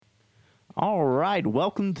All right,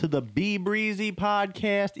 welcome to the Be Breezy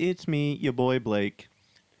podcast. It's me, your boy Blake.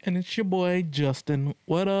 And it's your boy, Justin.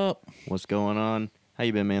 What up? What's going on? How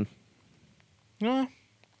you been, man?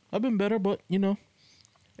 I've been better, but,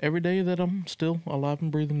 every day that I'm still alive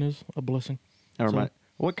and breathing is a blessing.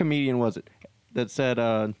 What comedian was it that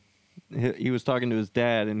said he was talking to his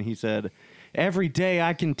dad and he said, "Every day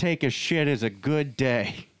I can take a shit is a good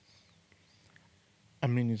day." I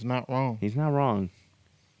mean, he's not wrong. He's not wrong.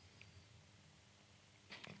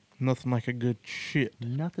 Nothing like a good shit.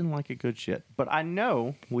 Nothing like a good shit. But I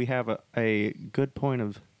know we have a good point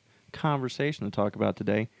of conversation to talk about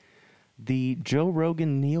today. The Joe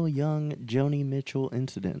Rogan, Neil Young, Joni Mitchell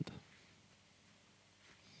incident.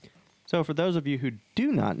 So for those of you who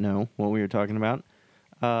do not know what we were talking about,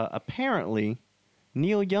 apparently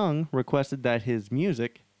Neil Young requested that his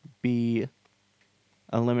music be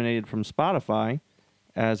eliminated from Spotify,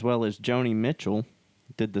 as well as Joni Mitchell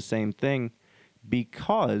did the same thing,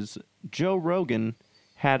 because Joe Rogan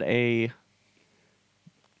had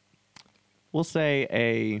we'll say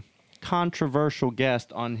a controversial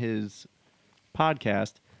guest on his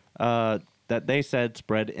podcast that they said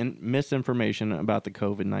spread misinformation about the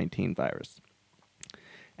COVID-19 virus.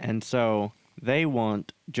 And so they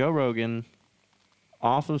want Joe Rogan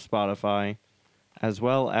off of Spotify, as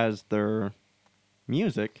well as their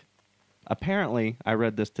music. Apparently, I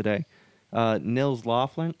read this today, Nils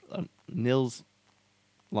Lofgren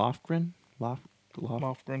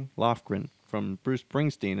from Bruce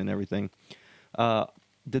Springsteen and everything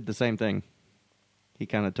did the same thing. He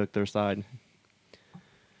kind of took their side.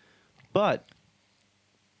 But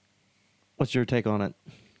what's your take on it?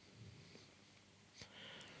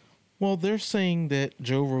 Well, they're saying that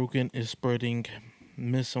Joe Rogan is spreading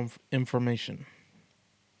misinformation.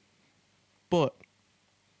 But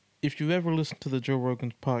if you've ever listened to the Joe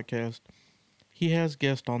Rogan's podcast, he has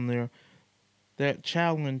guests on there that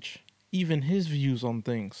challenge even his views on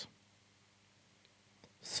things.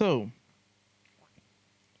 So,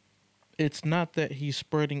 it's not that he's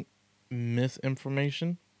spreading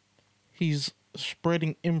misinformation. He's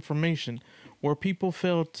spreading information. Where people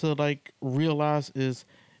fail to realize is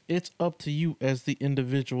it's up to you as the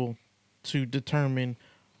individual to determine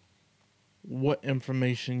what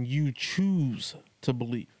information you choose to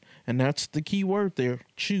believe. And that's the key word there,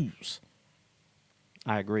 choose.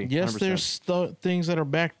 I agree. Yes, 100%. there's things that are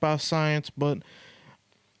backed by science, but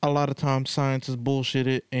a lot of times science is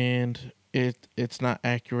bullshitted and it's not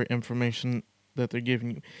accurate information that they're giving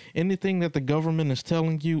you. Anything that the government is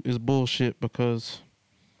telling you is bullshit because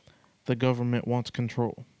the government wants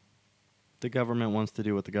control. The government wants to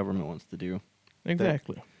do what the government wants to do.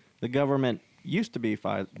 Exactly. The government used to be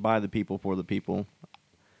by the people for the people.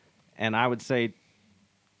 And I would say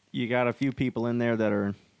you got a few people in there that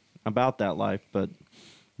are about that life, but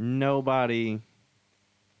nobody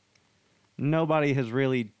has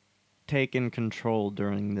really taken control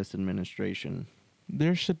during this administration.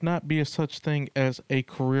 There should not be a such thing as a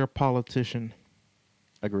career politician.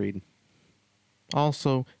 Agreed.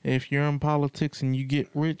 Also, if you're in politics and you get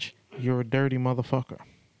rich, you're a dirty motherfucker.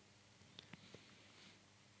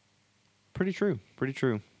 Pretty true. Pretty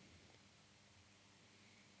true.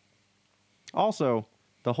 Also,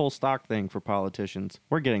 the whole stock thing for politicians.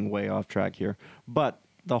 We're getting way off track here. But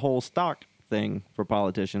the whole stock thing for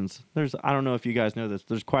politicians, I don't know if you guys know this,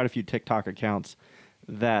 there's quite a few TikTok accounts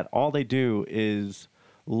that all they do is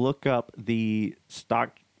look up the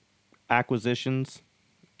stock acquisitions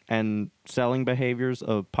and selling behaviors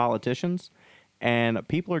of politicians, and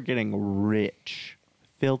people are getting rich,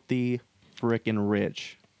 filthy freaking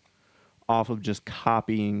rich, off of just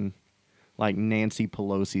copying like Nancy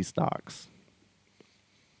Pelosi stocks.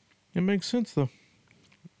 It makes sense, though.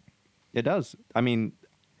 It does. I mean,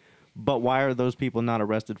 but why are those people not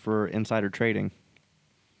arrested for insider trading?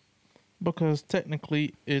 Because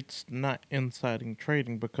technically it's not insiding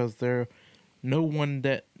trading because no one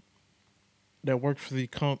that works for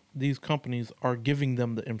these companies are giving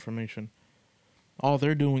them the information. All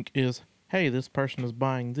they're doing is, hey, this person is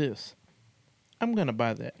buying this. I'm going to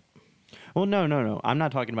buy that. Well, no. I'm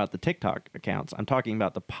not talking about the TikTok accounts. I'm talking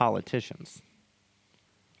about the politicians.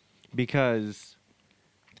 Because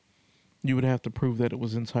you would have to prove that it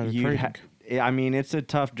was insider trading. I mean, it's a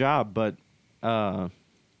tough job, but I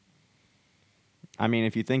mean,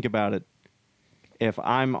 if you think about it, if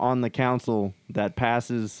I'm on the council that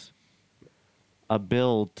passes a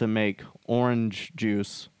bill to make orange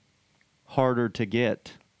juice harder to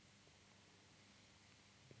get,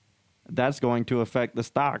 that's going to affect the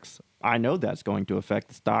stocks. I know that's going to affect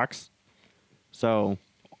the stocks. So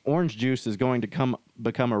orange juice is going to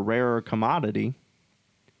become a rarer commodity.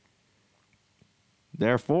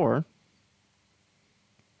 Therefore,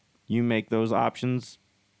 you make those options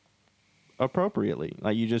appropriately.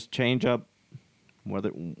 Like you just change up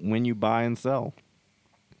when you buy and sell.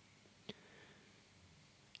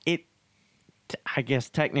 It I guess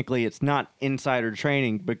technically it's not insider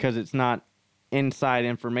trading because it's not inside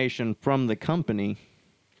information from the company,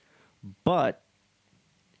 but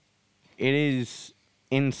it is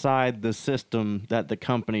inside the system that the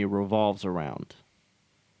company revolves around.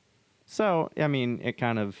 So, I mean, it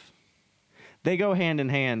kind of they go hand in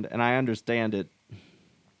hand and I understand it,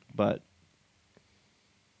 but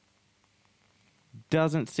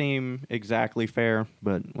doesn't seem exactly fair,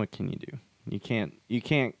 but what can you do? You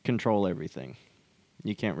can't control everything.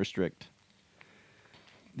 You can't restrict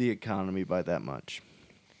the economy by that much.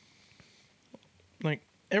 Like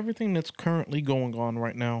everything that's currently going on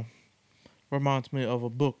right now reminds me of a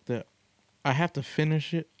book that I have to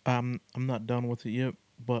finish it. I'm not done with it yet,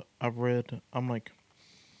 but I've read. I'm like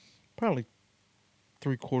probably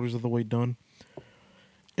 3/4 of the way done.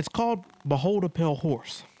 It's called "Behold a Pale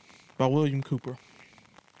Horse" by William Cooper,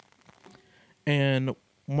 and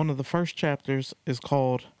one of the first chapters is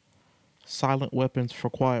called "Silent Weapons for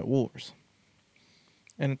Quiet Wars,"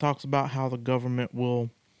 and it talks about how the government will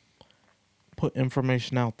put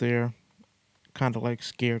information out there, kind of like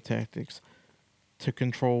scare tactics, to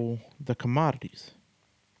control the commodities: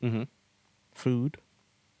 Mm-hmm. food,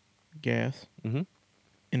 gas, Mm-hmm.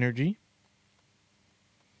 energy.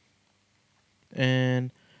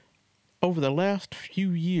 And over the last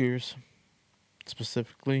few years,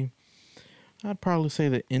 specifically, I'd probably say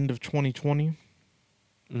the end of 2020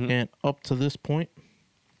 Mm-hmm. and up to this point,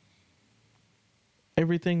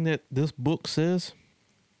 everything that this book says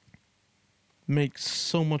makes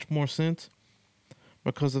so much more sense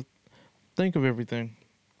because think of everything.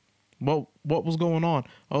 What was going on?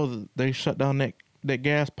 Oh, they shut down that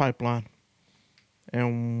gas pipeline.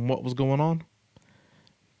 And what was going on?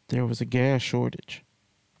 There was a gas shortage.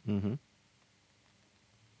 Mm-hmm.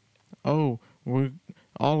 Oh, we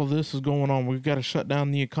all of this is going on. We've got to shut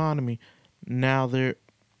down the economy. Now there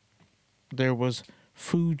was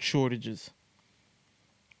food shortages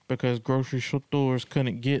because grocery stores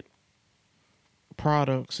couldn't get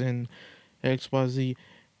products and XYZ.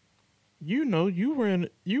 You know, you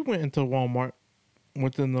went into Walmart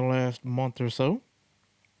within the last month or so.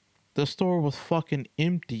 The store was fucking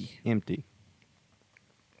empty. Empty.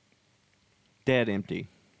 Dead empty.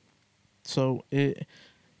 So it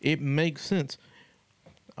makes sense.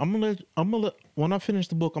 I'm gonna let when I finish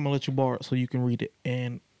the book, I'm gonna let you borrow it so you can read it,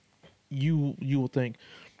 and you will think.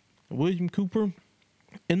 William Cooper,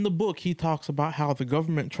 in the book, he talks about how the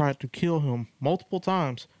government tried to kill him multiple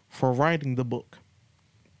times for writing the book.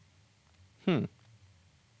 Hmm.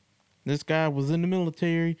 This guy was in the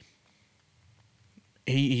military.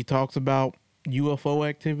 He talks about UFO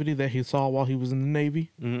activity that he saw while he was in the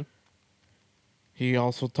Navy. Mm-hmm. He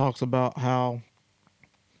also talks about how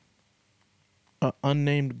an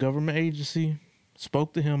unnamed government agency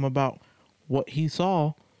spoke to him about what he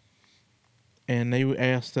saw, and they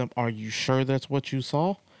asked him, "Are you sure that's what you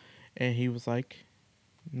saw?" And he was like,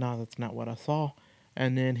 "No, that's not what I saw."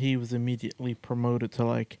 And then he was immediately promoted to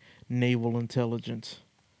like naval intelligence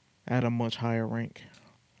at a much higher rank.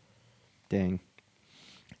 Dang.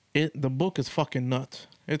 The book is fucking nuts.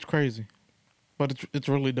 It's crazy, but it's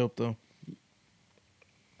really dope though.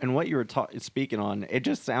 And what you were speaking on, it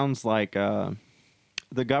just sounds like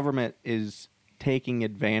the government is taking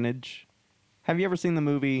advantage. Have you ever seen the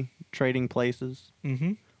movie Trading Places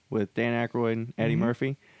Mm-hmm. with Dan Aykroyd and Eddie Mm-hmm.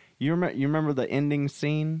 Murphy? You remember the ending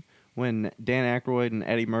scene when Dan Aykroyd and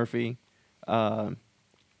Eddie Murphy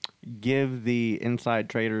give the inside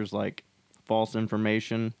traders like false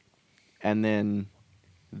information, and then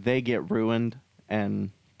they get ruined,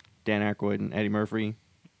 and Dan Aykroyd and Eddie Murphy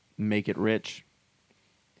make it rich.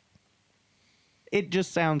 It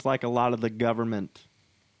just sounds like a lot of the government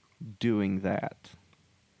doing that.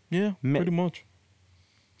 Yeah, pretty much.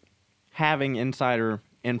 Having insider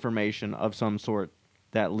information of some sort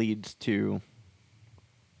that leads to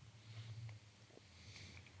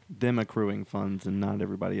them accruing funds and not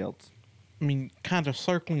everybody else. I mean, kind of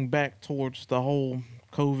circling back towards the whole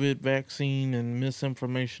COVID vaccine and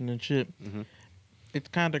misinformation and shit. Mm-hmm. It's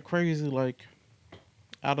kind of crazy. Like,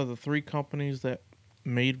 out of the 3 companies that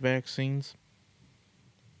made vaccines,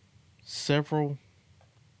 several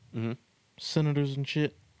Mm-hmm. senators and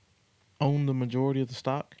shit own the majority of the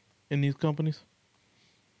stock in these companies.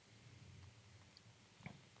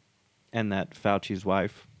 And that Fauci's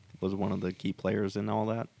wife was one of the key players in all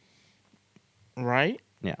that. Right?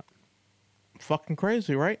 Yeah. Fucking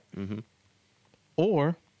crazy, right? Mm-hmm.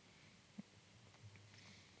 Or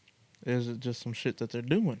is it just some shit that they're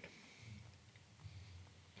doing?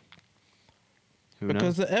 Who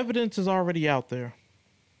Because knows? the evidence is already out there.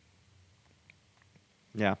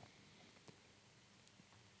 Yeah.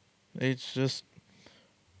 It's just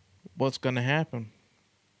what's going to happen.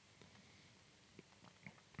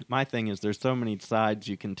 My thing is there's so many sides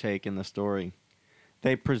you can take in the story.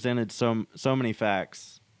 They presented so many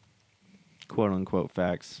facts, quote unquote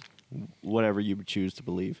facts, whatever you would choose to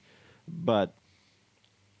believe. But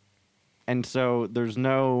and so there's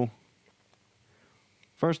no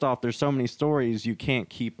first off, there's so many stories you can't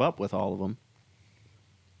keep up with all of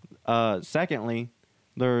them. Secondly,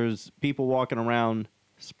 there's people walking around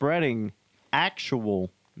spreading actual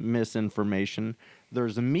misinformation.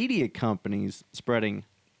 There's media companies spreading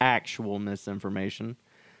actual misinformation.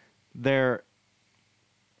 There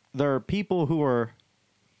are people who are,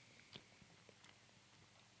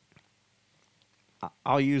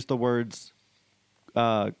 I'll use the words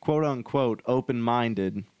quote unquote open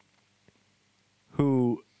minded,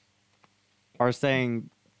 who are saying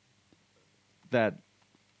that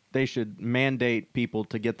they should mandate people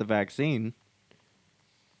to get the vaccine.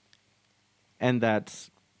 And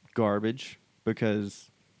that's garbage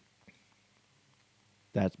because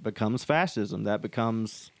that becomes fascism. That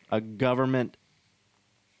becomes a government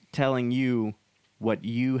telling you what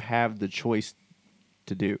you have the choice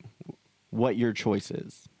to do, what your choice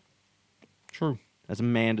is. True. That's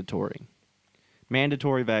mandatory.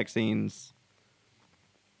 Mandatory vaccines.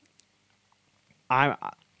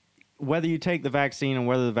 Whether you take the vaccine and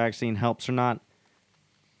whether the vaccine helps or not,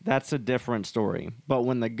 that's a different story. But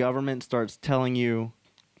when the government starts telling you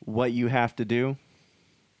what you have to do,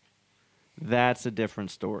 that's a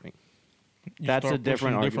different story. That's a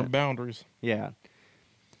different argument. Different boundaries. Yeah.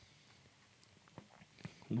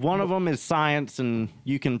 One of them is science, and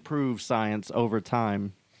you can prove science over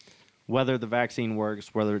time, whether the vaccine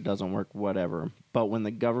works, whether it doesn't work, whatever. But when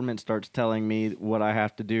the government starts telling me what I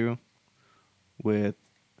have to do with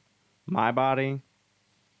my body,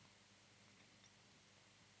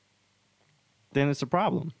 then it's a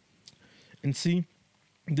problem. And see,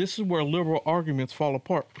 this is where liberal arguments fall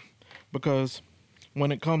apart. Because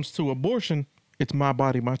when it comes to abortion, it's my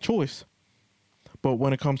body, my choice. But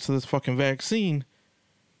when it comes to this fucking vaccine,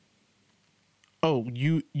 oh,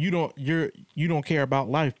 you don't care about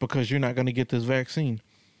life because you're not gonna get this vaccine.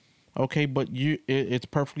 Okay, but it's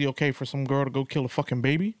perfectly okay for some girl to go kill a fucking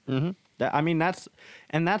baby. Mm-hmm.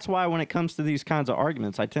 That's why when it comes to these kinds of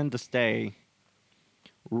arguments, I tend to stay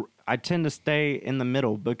in the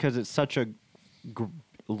middle because it's such a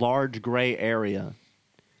large gray area.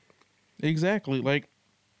 Exactly. Like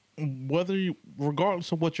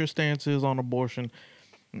regardless of what your stance is on abortion,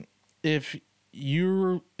 if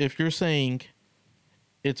you're saying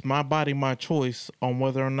it's my body, my choice on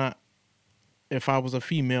whether or not, if I was a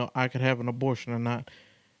female, I could have an abortion or not,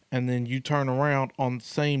 and then you turn around on the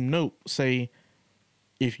same note, say,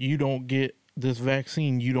 if you don't get this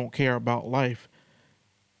vaccine, you don't care about life.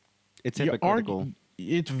 It's hypocritical.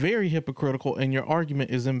 It's very hypocritical, and your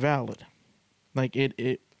argument is invalid. Like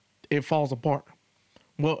it falls apart.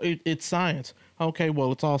 Well, it's science. Okay,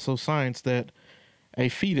 well, it's also science that a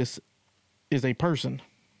fetus is a person.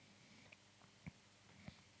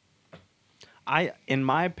 In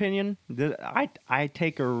my opinion, I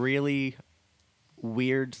take a really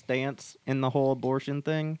weird stance in the whole abortion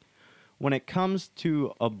thing. When it comes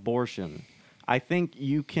to abortion, I think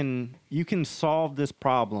you can solve this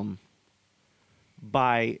problem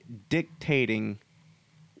by dictating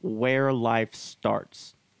where life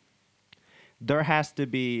starts. There has to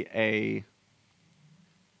be a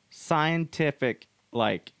scientific,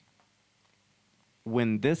 like,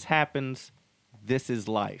 when this happens, this is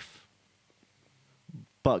life.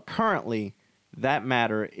 But currently, that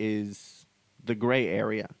matter is the gray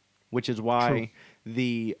area, which is why True.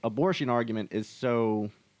 the abortion argument is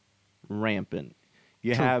so rampant.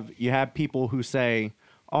 You True. have people who say,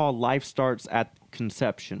 "Oh, life starts at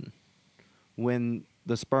conception." When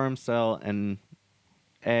the sperm cell and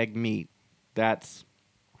egg meet, that's,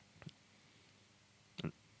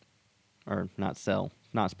 or not cell,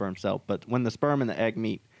 not sperm cell, but when the sperm and the egg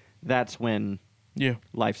meet, that's when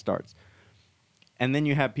life starts. And then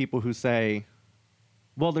you have people who say,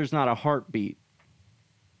 well, there's not a heartbeat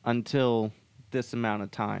until this amount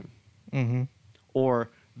of time. Mm-hmm.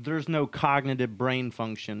 Or there's no cognitive brain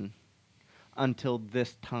function until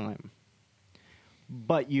this time.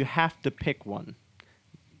 But you have to pick one.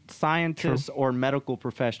 Scientists or medical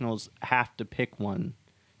professionals have to pick one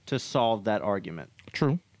to solve that argument.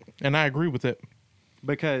 True. And I agree with it.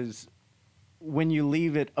 Because when you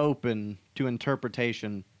leave it open to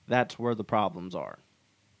interpretation, that's where the problems are.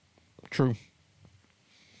 True.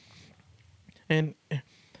 And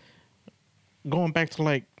going back to,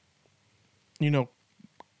 like, you know,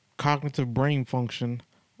 cognitive brain function.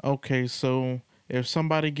 Okay, so if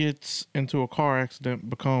somebody gets into a car accident,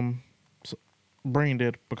 becomes brain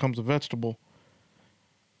dead, becomes a vegetable,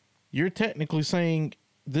 you're technically saying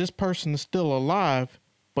this person is still alive,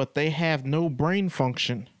 but they have no brain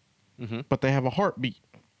function, but they have a heartbeat.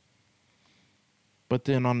 But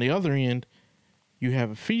then on the other end, you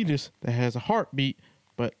have a fetus that has a heartbeat,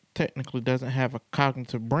 but technically doesn't have a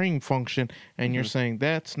cognitive brain function, and you're saying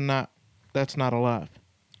that's not alive.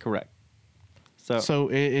 Correct. So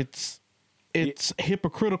it's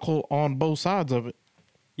hypocritical on both sides of it.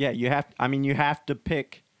 Yeah, you have to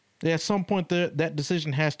pick. At some point, that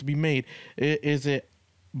decision has to be made. Is it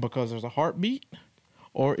because there's a heartbeat,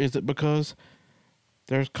 or is it because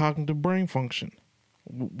there's cognitive brain function?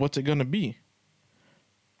 What's it going to be?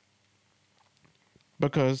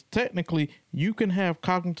 Because technically, you can have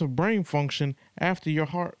cognitive brain function after your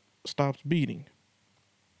heart stops beating.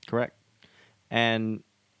 Correct.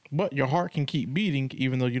 But your heart can keep beating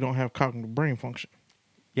even though you don't have cognitive brain function.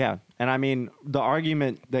 Yeah, and I mean, the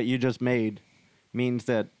argument that you just made means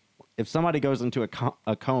that if somebody goes into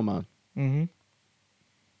a coma,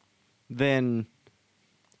 then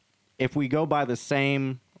if we go by the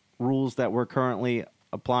same rules that we're currently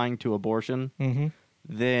applying to abortion,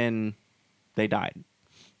 then they died.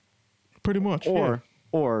 Pretty much. Or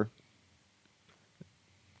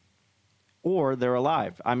they're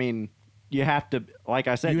alive. I mean, you have to, like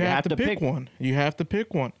I said, you have to pick one. You have to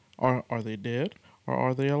pick one. Are they dead or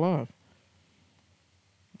are they alive?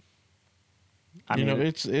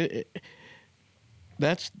 That's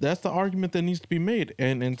the argument that needs to be made,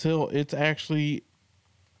 and until it's actually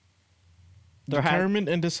determined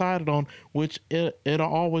and decided on, which it'll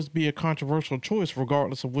always be a controversial choice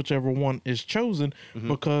regardless of whichever one is chosen,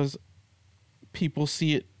 because people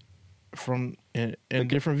see it from in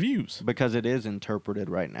different views, because it is interpreted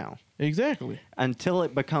right now. Exactly. Until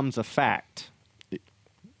it becomes a fact,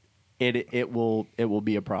 it will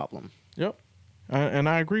be a problem. Yep. And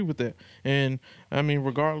I agree with that. And I mean,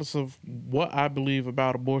 regardless of what I believe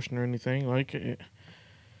about abortion or anything, like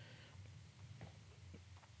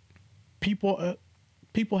people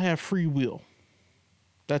have free will.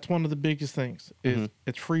 That's one of the biggest things. Is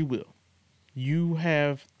it's free will. You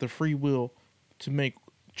have the free will to make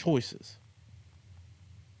choices.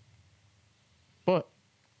 But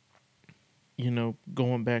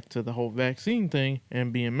going back to the whole vaccine thing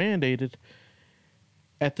and being mandated,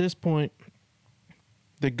 at this point,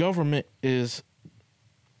 the government is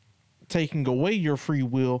taking away your free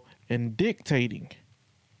will and dictating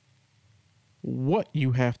what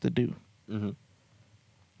you have to do.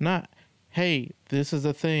 Not, hey, this is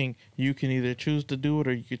a thing. You can either choose to do it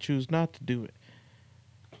or you can choose not to do it.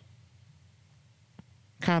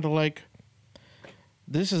 Kind of like,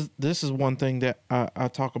 this is one thing that I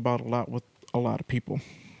talk about a lot with a lot of people.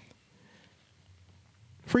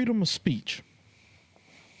 Freedom of speech.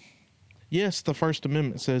 Yes, the First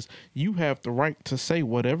Amendment says you have the right to say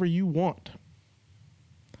whatever you want.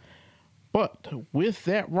 But with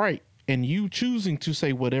that right and you choosing to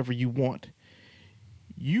say whatever you want,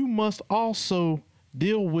 you must also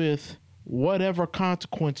deal with whatever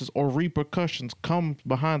consequences or repercussions come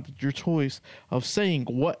behind your choice of saying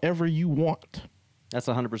whatever you want. That's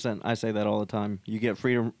 100%. I say that all the time. You get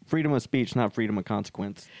freedom of speech, not freedom of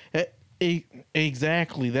consequence.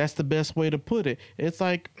 Exactly. That's the best way to put it. It's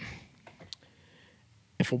like,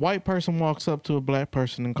 if a white person walks up to a black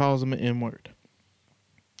person and calls them an N-word,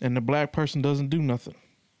 and the black person doesn't do nothing,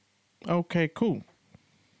 okay, cool.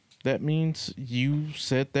 That means you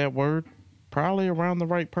said that word probably around the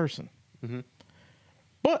right person.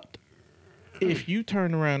 But if you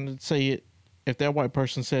turn around and say it, if that white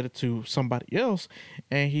person said it to somebody else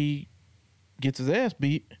and he gets his ass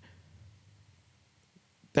beat,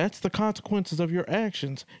 that's the consequences of your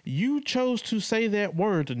actions. You chose to say that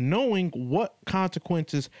word knowing what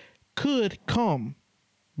consequences could come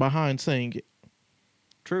behind saying it.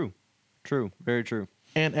 True. Very true.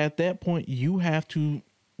 And at that point, you have to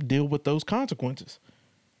deal with those consequences.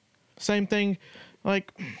 Same thing,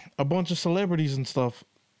 like a bunch of celebrities and stuff.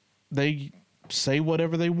 They say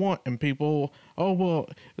whatever they want, and people, oh, well,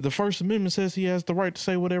 the First Amendment says he has the right to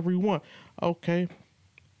say whatever he wants. Okay,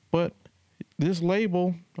 but this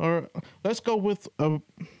label, or let's go with a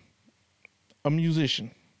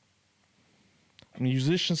musician. A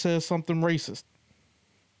musician says something racist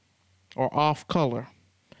or off color.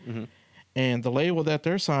 And the label that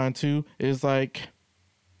they're signed to is like,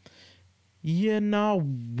 yeah, no,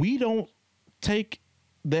 we don't take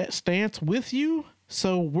that stance with you,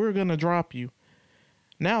 so we're going to drop you.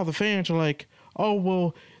 Now the fans are like, oh,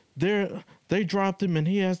 well, the They dropped him and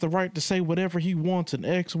he has the right to say whatever he wants and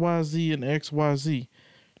XYZ and XYZ.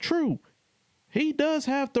 True, he does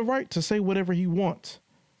have the right to say whatever he wants,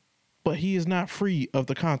 but he is not free of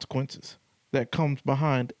the consequences that comes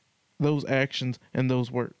behind those actions and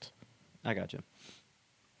those words. I got you.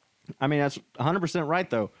 I mean, that's 100% right,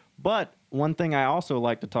 though. But one thing I also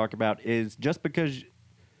like to talk about is just because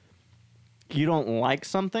you don't like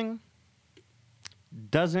something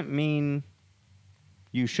doesn't mean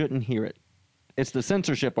you shouldn't hear it. It's the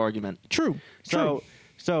censorship argument. True.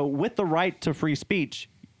 So with the right to free speech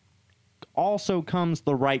also comes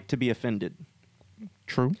the right to be offended.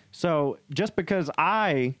 True. So just because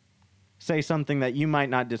I say something that you might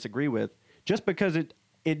not disagree with, just because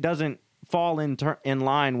it doesn't fall in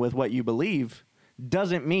line with what you believe,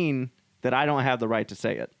 doesn't mean that I don't have the right to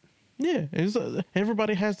say it. Yeah,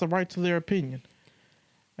 everybody has the right to their opinion.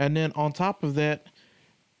 And then on top of that,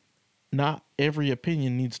 not every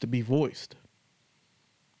opinion needs to be voiced.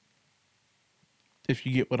 If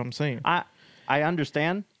you get what I'm saying. I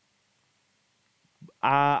understand.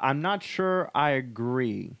 I'm not sure I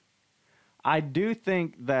agree. I do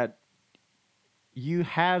think that you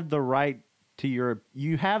have the right to your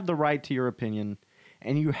opinion,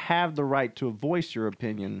 and you have the right to voice your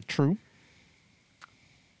opinion. True.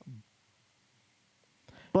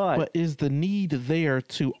 But is the need there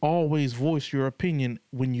to always voice your opinion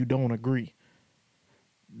when you don't agree?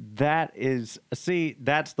 That's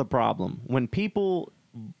the problem. When people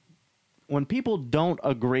don't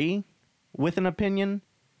agree with an opinion,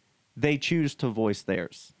 they choose to voice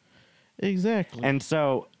theirs. Exactly. And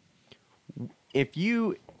so if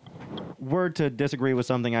you were to disagree with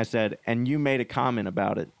something I said and you made a comment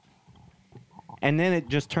about it, and then it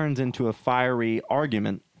just turns into a fiery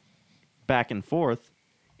argument back and forth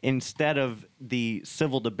instead of the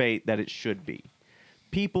civil debate that it should be.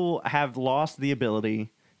 People have lost the ability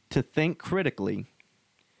to think critically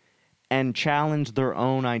and challenge their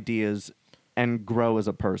own ideas and grow as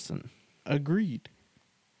a person. Agreed.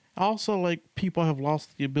 Also, like, people have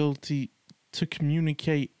lost the ability to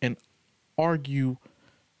communicate and argue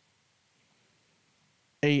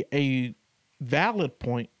a valid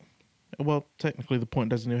point. Well, technically the point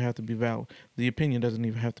doesn't even have to be valid. The opinion doesn't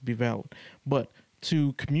even have to be valid. But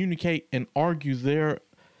to communicate and argue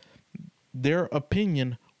their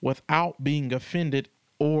opinion without being offended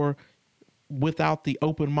or without the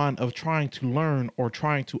open mind of trying to learn or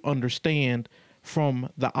trying to understand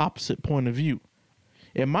from the opposite point of view.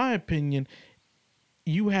 In my opinion,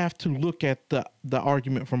 you have to look at the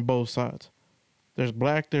argument from both sides. There's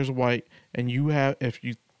black, there's white, and if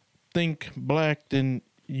you think black, then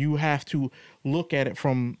you have to look at it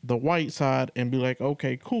from the white side and be like,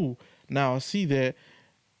 okay, cool. Now I see that,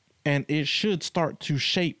 and it should start to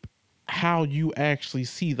shape how you actually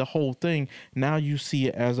see the whole thing. Now you see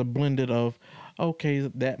it as a blended of, okay,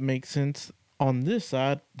 that makes sense on this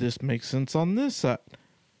side. This makes sense on this side.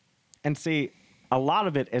 And see, a lot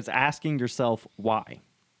of it is asking yourself why.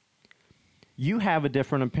 You have a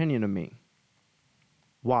different opinion of me.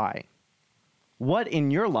 Why? What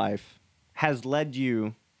in your life has led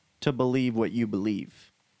you to believe what you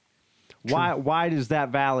believe? True. Why is that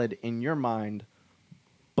valid in your mind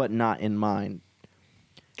but not in mine?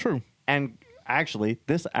 True. And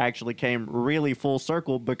this actually came really full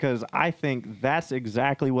circle because I think that's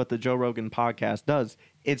exactly what the Joe Rogan podcast does.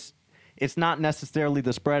 It's not necessarily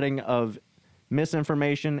the spreading of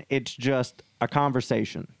misinformation. It's just a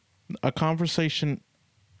conversation. A conversation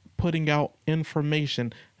putting out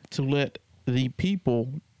information to let the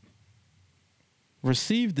people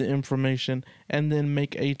receive the information and then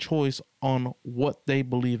make a choice on what they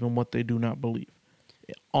believe and what they do not believe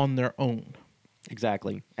on their own.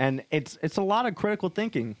 Exactly. And it's a lot of critical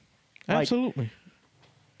thinking. Absolutely.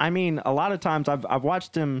 I mean, a lot of times I've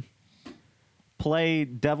watched him play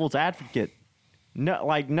devil's advocate,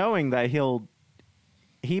 knowing that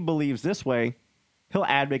he believes this way, he'll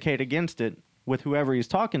advocate against it with whoever he's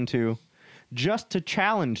talking to just to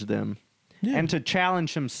challenge them and to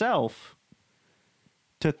challenge himself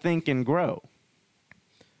to think and grow.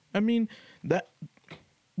 I mean,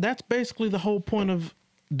 that's basically the whole point of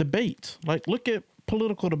debates. Like, look at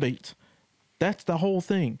political debates. That's the whole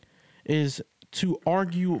thing, is to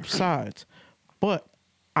argue sides. But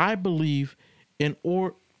I believe in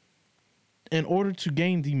order to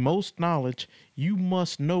gain the most knowledge, you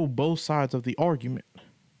must know both sides of the argument.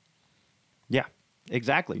 Yeah,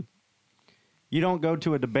 exactly. You don't go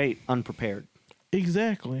to a debate unprepared.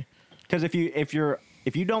 Exactly. Because if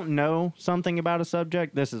you don't know something about a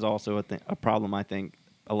subject, this is also a problem I think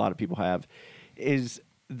a lot of people have, is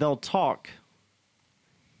they'll talk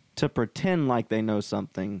to pretend like they know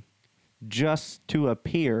something just to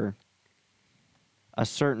appear a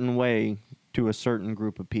certain way to a certain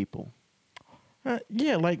group of people.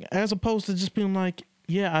 Yeah, like as opposed to just being like,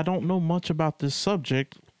 yeah, I don't know much about this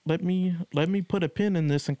subject. Let me put a pin in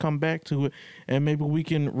this and come back to it, and maybe we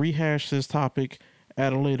can rehash this topic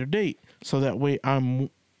at a later date, so that way I'm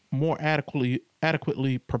more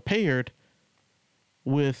adequately prepared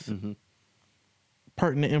with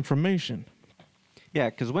pertinent information. Yeah,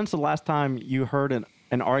 because when's the last time you heard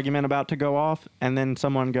an argument about to go off and then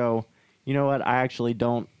someone go, you know what, I actually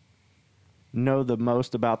don't know the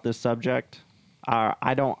most about this subject.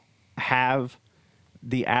 I don't have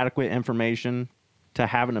the adequate information to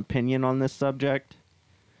have an opinion on this subject,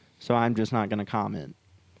 so I'm just not going to comment.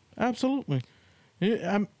 Absolutely.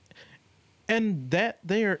 Yeah, and that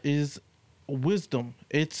there is wisdom.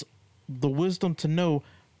 It's the wisdom to know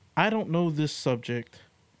I don't know this subject,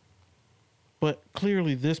 but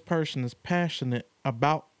clearly this person is passionate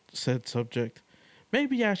about said subject.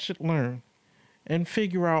 Maybe I should learn and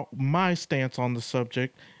figure out my stance on the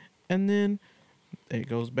subject. And then it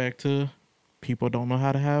goes back to people don't know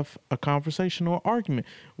how to have a conversation or argument.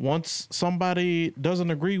 Once somebody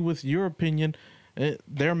doesn't agree with your opinion,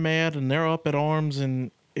 they're mad and they're up at arms,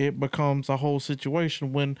 and it becomes a whole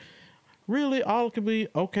situation when really all it could be,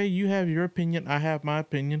 okay, you have your opinion, I have my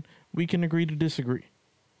opinion. We can agree to disagree.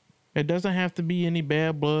 It doesn't have to be any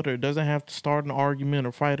bad blood, or it doesn't have to start an argument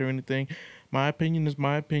or fight or anything. My opinion is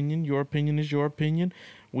my opinion. Your opinion is your opinion.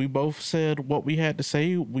 We both said what we had to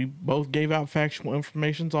say. We both gave out factual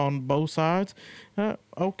information on both sides.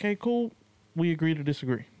 Okay, cool. We agree to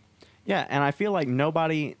disagree. Yeah, and I feel like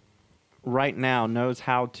nobody right now knows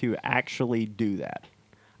how to actually do that.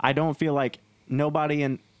 I don't feel like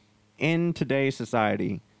nobody in today's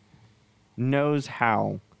society knows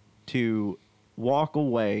how to walk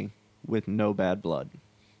away with no bad blood.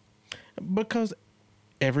 Because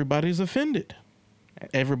everybody's offended.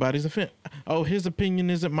 Everybody's offended. Oh, his opinion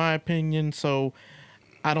isn't my opinion, so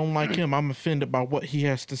I don't like him. I'm offended by what he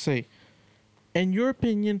has to say. And your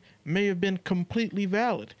opinion may have been completely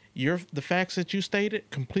valid. The facts that you stated,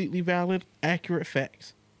 completely valid, accurate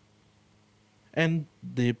facts. And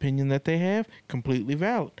the opinion that they have, completely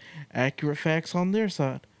valid, accurate facts on their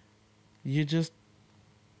side. You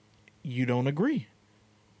don't agree.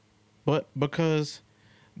 But because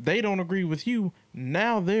they don't agree with you,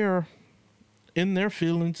 now they're in their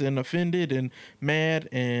feelings and offended and mad,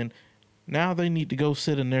 and now they need to go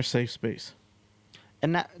sit in their safe space.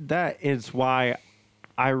 And that is why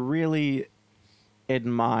I really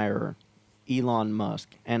admire Elon Musk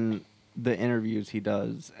and the interviews he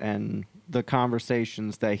does and the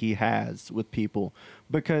conversations that he has with people,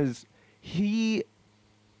 because the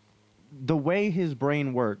way his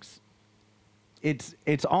brain works,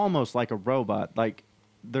 it's almost like a robot. Like,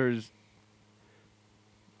 there's,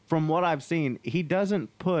 from what I've seen, he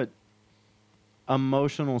doesn't put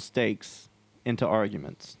emotional stakes into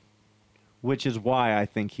arguments, which is why I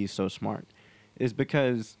think he's so smart. Is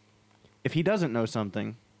because if he doesn't know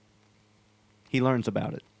something, he learns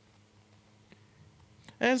about it.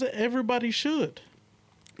 As everybody should.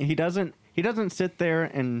 He doesn't sit there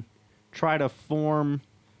and try to form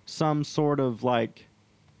some sort of like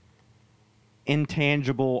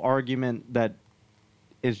intangible argument that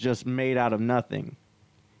is just made out of nothing.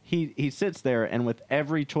 He sits there, and with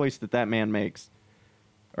every choice that man makes,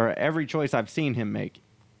 or every choice I've seen him make,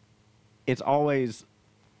 it's always,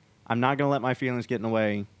 I'm not going to let my feelings get in the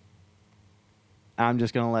way. I'm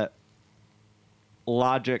just going to let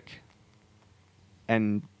logic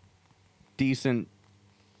and decent,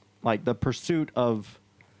 like the pursuit of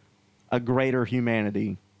a greater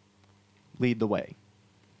humanity, lead the way.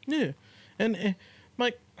 Yeah. And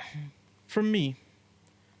like, for me,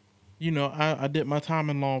 I did my time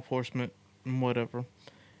in law enforcement and whatever.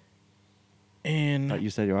 And You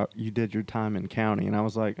said you did your time in county, and I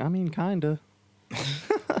was like, I mean, kind of.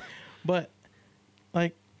 but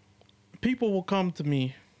like, people will come to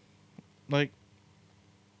me, like,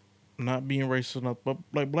 not being racist enough, but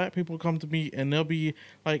like black people come to me and they'll be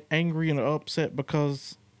like angry and upset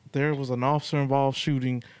because there was an officer involved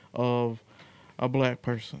shooting of a black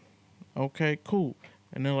person. Okay, cool.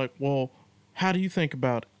 And they're like, well, how do you think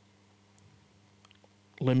about it?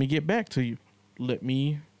 Let me get back to you. Let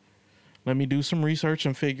me do some research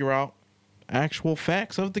and figure out actual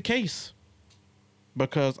facts of the case.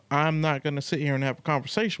 Because I'm not going to sit here and have a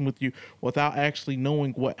conversation with you without actually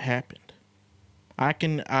knowing what happened.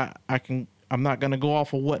 I'm not going to go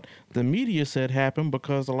off of what the media said happened,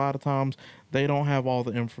 because a lot of times they don't have all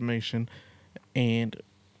the information and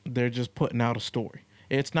they're just putting out a story.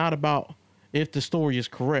 It's not about if the story is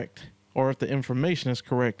correct or if the information is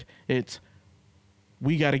correct. It's,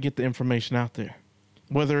 we got to get the information out there,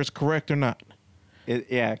 whether it's correct or not.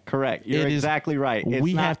 Yeah, correct. You're It is exactly right.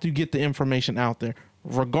 we have to get the information out there,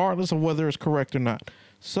 regardless of whether it's correct or not.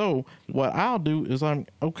 So what I'll do is I'll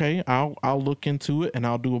look into it and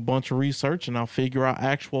I'll do a bunch of research and I'll figure out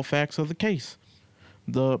actual facts of the case,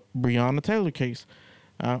 the Breonna Taylor case.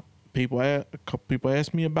 Uh, a couple people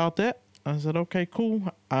asked me about that. I said, okay,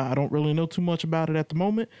 cool. I don't really know too much about it at the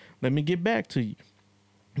moment. Let me get back to you.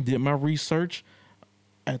 Did my research.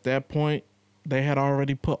 At that point, they had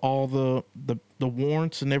already put all the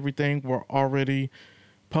warrants and everything were already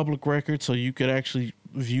public record, so you could actually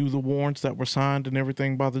view the warrants that were signed and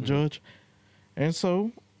everything by the judge. And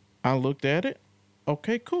so I looked at it.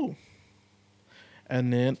 Okay, cool.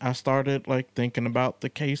 And then I started like thinking about the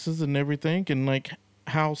cases and everything and like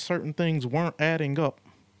how certain things weren't adding up.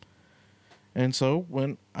 And so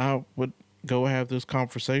when I would go have this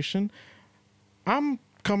conversation, I'm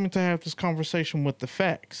coming to have this conversation with the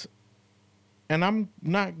facts. And I'm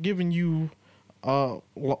not giving you a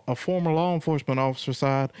former law enforcement officer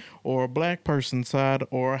side or a black person side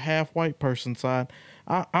or a half white person side.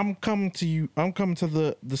 I'm coming to you. I'm coming to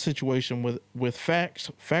the situation with facts,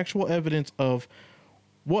 factual evidence of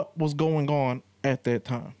what was going on at that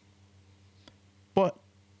time. But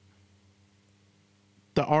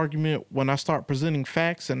the argument, when I start presenting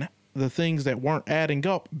facts and the things that weren't adding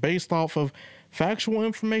up based off of factual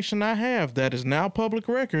information I have that is now public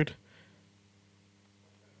record.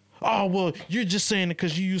 Oh, well, you're just saying it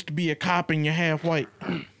because you used to be a cop and you're half white.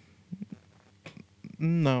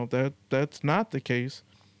 No, that's not the case.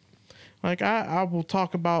 Like, I will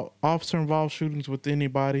talk about officer-involved shootings with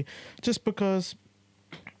anybody just because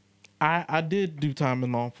I did do time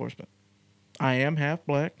in law enforcement. I am half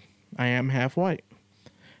black. I am half white.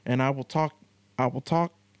 And I will talk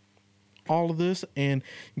all of this and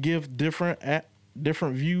give different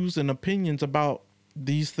views and opinions about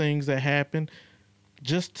these things that happen,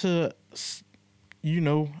 just to,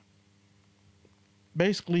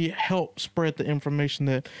 basically help spread the information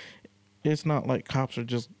that it's not like cops are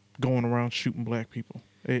just going around shooting black people.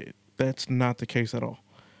 That's not the case at all.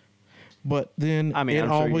 But then I mean, I'm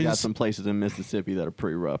sure you got some places in Mississippi that are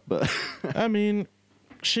pretty rough, but I mean,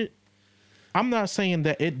 shit. I'm not saying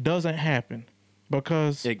that it doesn't happen,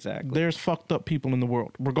 because exactly, there's fucked up people in the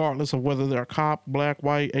world, regardless of whether they're a cop, black,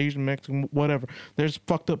 white, Asian, Mexican, whatever. There's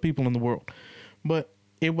fucked up people in the world. But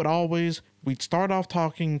we'd start off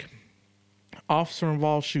talking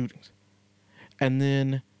officer-involved shootings, and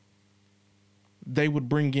then they would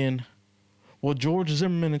bring in, well, George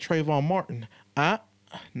Zimmerman and Trayvon Martin.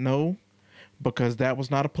 No, because that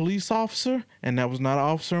was not a police officer, and that was not an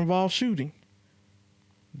officer-involved shooting.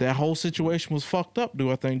 That whole situation was fucked up. Do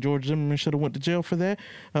I think George Zimmerman should have went to jail for that?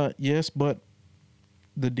 Yes, but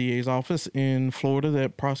the DA's office in Florida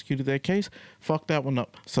that prosecuted that case fucked that one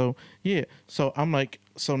up. So, yeah. So I'm like,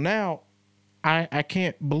 so now I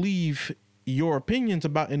can't believe your opinions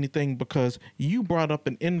about anything because you brought up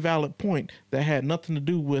an invalid point that had nothing to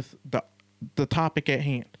do with the topic at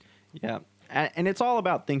hand. Yeah. And it's all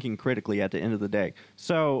about thinking critically at the end of the day.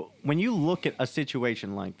 So when you look at a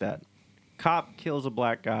situation like that, cop kills a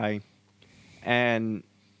black guy, and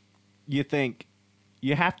you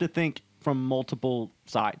have to think from multiple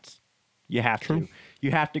sides. You have True. to.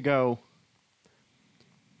 You have to go,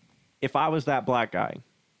 if I was that black guy,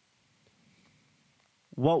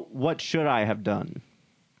 what should I have done?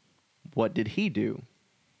 What did he do?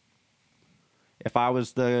 If I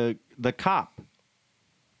was the cop,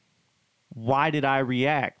 why did I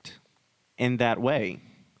react in that way?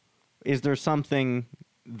 Is there something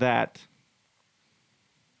that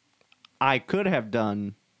I could have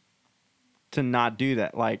done to not do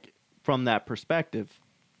that, like from that perspective?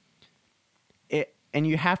 And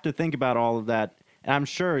you have to think about all of that. And I'm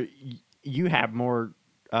sure you have more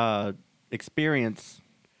experience.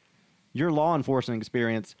 Your law enforcement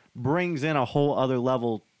experience brings in a whole other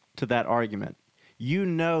level to that argument. You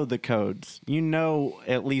know the codes. You know,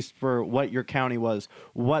 at least for what your county was,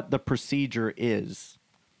 what the procedure is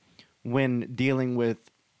when dealing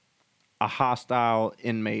with a hostile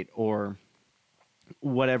inmate or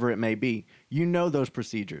whatever it may be. You know those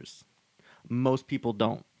procedures. Most people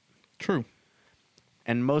don't. True.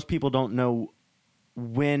 And most people don't know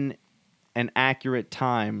when an accurate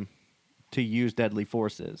time to use deadly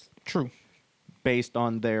force is. True. Based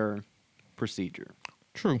on their procedure.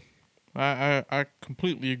 True. I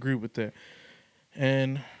completely agree with that.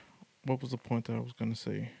 And what was the point that I was going to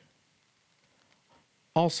say?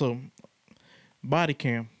 Also, body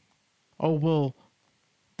cam. Oh, well,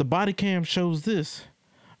 the body cam shows this.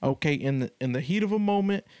 Okay, in the heat of a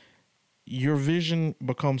moment, your vision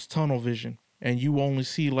becomes tunnel vision, and you only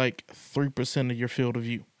see like 3% of your field of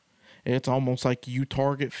view. It's almost like you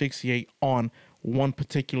target fixate on one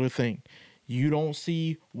particular thing. You don't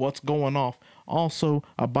see what's going off. Also,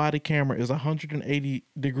 a body camera is 180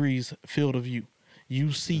 degrees field of view.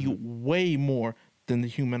 You see way more than the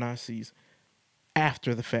human eye sees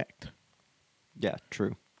after the fact. Yeah,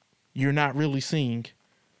 true. You're not really seeing.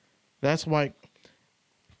 That's why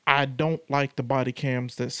I don't like the body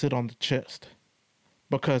cams that sit on the chest,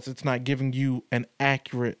 because it's not giving you an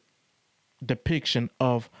accurate depiction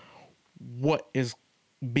of what is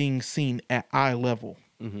being seen at eye level.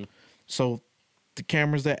 So the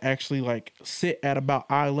cameras that actually like sit at about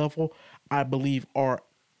eye level, I believe, are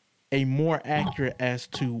a more accurate as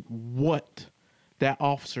to what that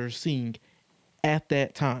officer is seeing at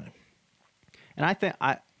that time. And I think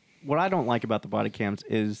what I don't like about the body cams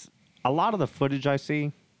is a lot of the footage I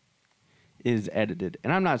see is edited.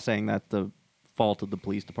 And I'm not saying that's the fault of the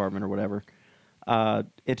police department or whatever.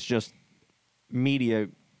 It's just media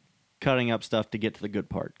cutting up stuff to get to the good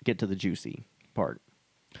part, get to the juicy part.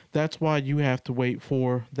 That's why you have to wait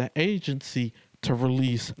for the agency to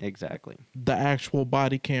release Exactly. the actual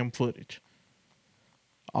body cam footage.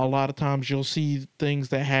 A lot of times you'll see things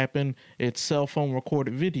that happen. It's cell phone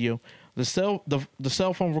recorded video. The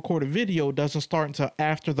cell phone recorded video doesn't start until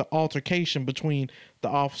after the altercation between the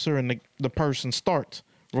officer and the person starts,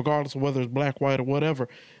 regardless of whether it's black, white, or whatever.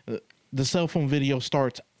 The cell phone video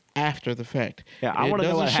starts after the fact. Yeah, I want to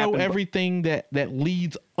know what It doesn't show happened. everything that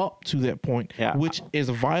leads up to that point, Yeah. which is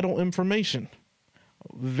vital information.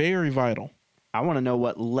 Very vital. I want to know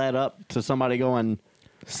what led up to somebody going,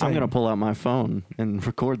 Same. I'm going to pull out my phone and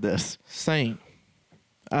record this. Same.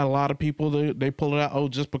 A lot of people, they pull it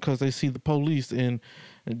out, just because they see the police, and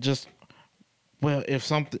just, well, if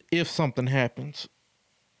something happens.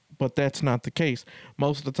 But that's not the case.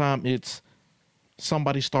 Most of the time it's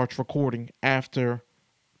somebody starts recording after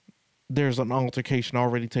there's an altercation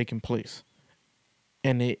already taking place,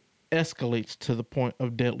 and it escalates to the point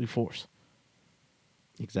of deadly force.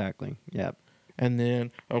 Exactly. Yeah. And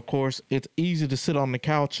then, of course, it's easy to sit on the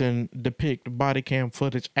couch and depict body cam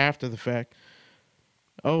footage after the fact.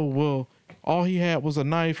 Oh, well, all he had was a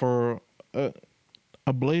knife, or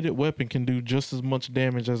a bladed weapon can do just as much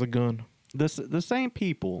damage as a gun. The same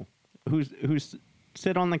people who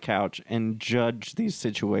sit on the couch and judge these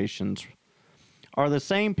situations are the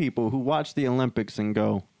same people who watch the Olympics and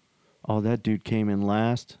go, oh, that dude came in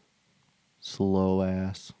last. Slow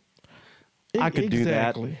ass. I could do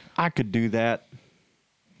that. I could do that.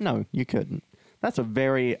 No, you couldn't. That's a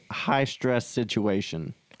very high-stress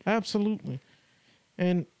situation. Absolutely.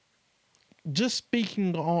 And just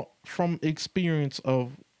speaking from experience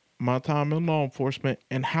of my time in law enforcement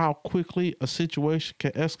and how quickly a situation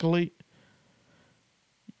can escalate,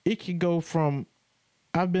 it can go from,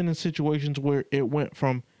 I've been in situations where it went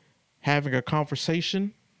from having a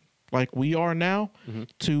conversation like we are now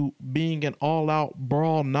to being an all-out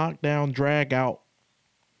brawl, knockdown, drag-out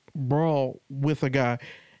brawl with a guy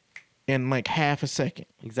in like half a second.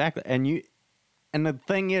 Exactly. And the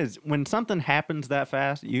thing is, when something happens that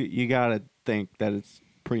fast, you got to think that it's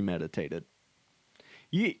premeditated.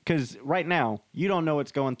 Because right now, you don't know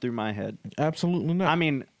what's going through my head. Absolutely not. I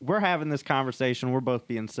mean, we're having this conversation. We're both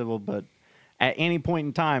being civil, but at any point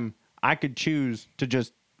in time, I could choose to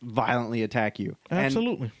just violently attack you.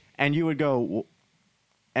 Absolutely. And you would go,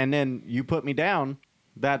 and then you put me down.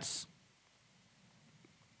 That's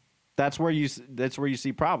where you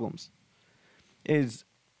see problems. Is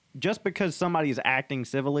just because somebody is acting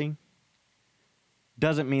civilly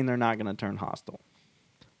doesn't mean they're not going to turn hostile.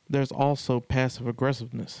 There's also passive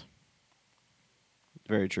aggressiveness.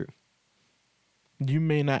 Very true. You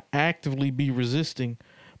may not actively be resisting,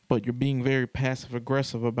 but you're being very passive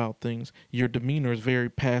aggressive about things. Your demeanor is very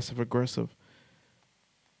passive aggressive.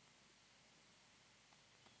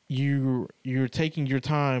 You're taking your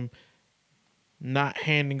time, not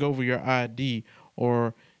handing over your ID,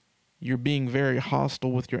 or you're being very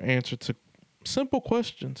hostile with your answer to simple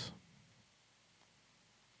questions.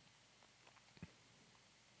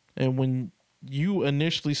 And when you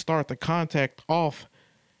initially start the contact off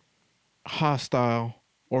hostile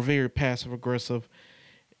or very passive aggressive,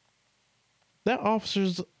 that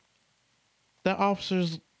officer's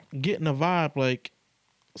getting a vibe like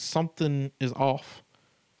something is off.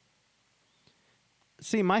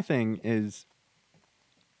 See, my thing is,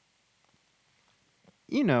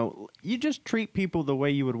 you just treat people the way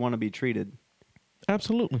you would want to be treated.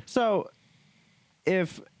 Absolutely. So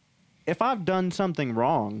if I've done something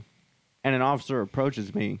wrong and an officer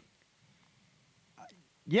approaches me,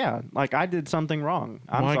 yeah, like I did something wrong.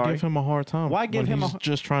 Why sorry. give him a hard time? Why give him he's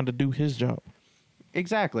just trying to do his job?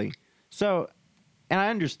 Exactly. So, and I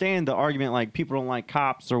understand the argument, like people don't like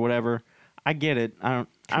cops or whatever. I get it.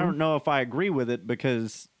 I True. don't know if I agree with it,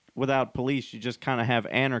 because without police, you just kind of have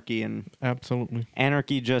anarchy, and Absolutely.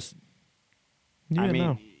 anarchy just, I Yeah, mean,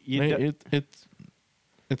 no.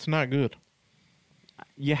 It's not good.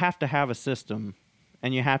 you have to have a system,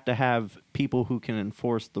 and you have to have people who can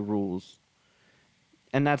enforce the rules.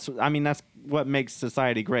 And that's what makes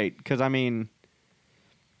society great. Because, I mean,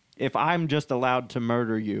 if I'm just allowed to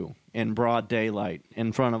murder you in broad daylight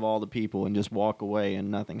in front of all the people and just walk away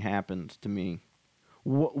and nothing happens to me,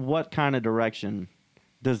 what kind of direction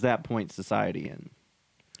does that point society in?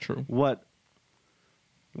 True.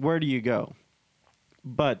 Where do you go?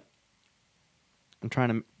 But I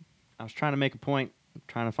was trying to make a point. I'm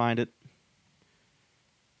trying to find it.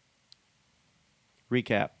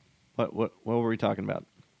 Recap. What were we talking about?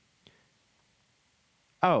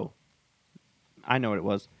 Oh, I know what it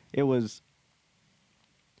was. It was,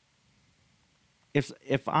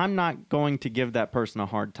 if I'm not going to give that person a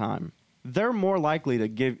hard time, they're more likely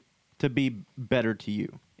to be better to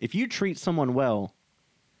you. If you treat someone well,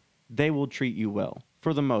 they will treat you well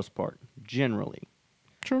for the most part, generally.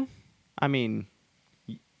 True. I mean,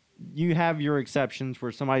 you have your exceptions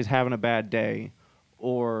where somebody's having a bad day,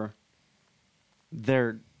 or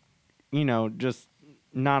they're, just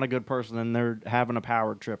not a good person and they're having a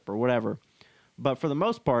power trip or whatever. But for the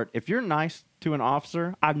most part, if you're nice to an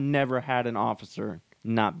officer, I've never had an officer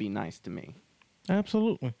not be nice to me.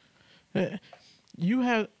 Absolutely. Uh, You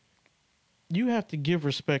have to give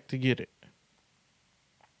respect to get it.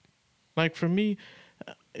 Like for me,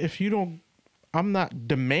 if you don't, I'm not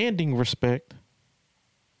demanding respect,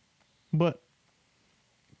 but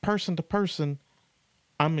person to person,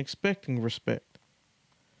 I'm expecting respect.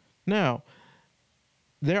 Now,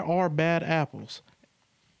 there are bad apples,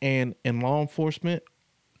 and in law enforcement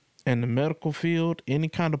and the medical field, any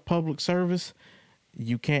kind of public service,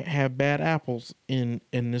 you can't have bad apples in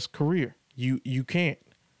this career. You can't,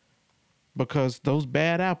 because those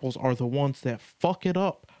bad apples are the ones that fuck it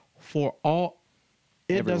up for all.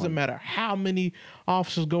 It doesn't Everyone. matter how many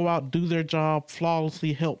officers go out, do their job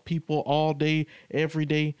flawlessly, help people all day, every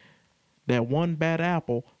day. That one bad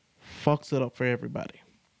apple fucks it up for everybody.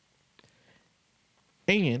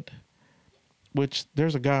 And which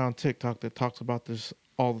there's a guy on TikTok that talks about this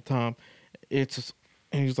all the time. And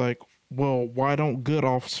he's like, well, why don't good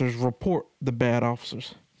officers report the bad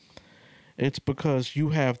officers? It's because you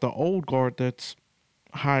have the old guard that's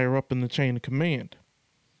higher up in the chain of command.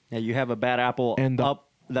 Yeah, you have a bad apple And up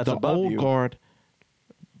that's the above old you. guard,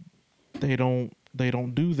 they don't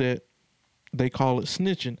do that. They call it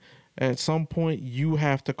snitching. At some point you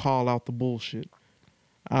have to call out the bullshit.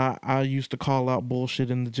 I used to call out bullshit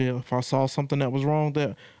in the jail. If I saw something that was wrong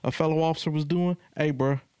that a fellow officer was doing, hey,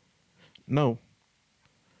 bro, no.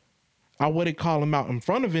 I wouldn't call him out in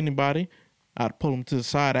front of anybody. I'd pull him to the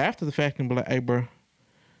side after the fact and be like, hey, bro,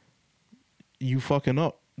 you fucking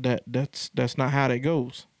up. That's not how that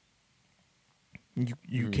goes.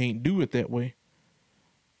 You can't do it that way.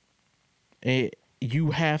 And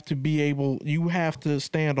you have to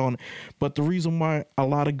stand on it. But the reason why a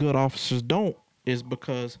lot of good officers don't is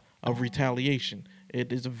because of retaliation.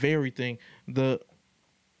 It is a very thing. The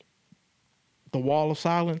wall of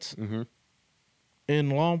silence in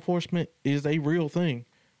law enforcement is a real thing.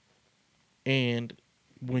 And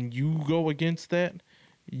when you go against that,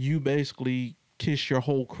 you basically kiss your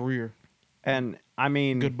whole career And I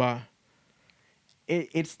mean, goodbye.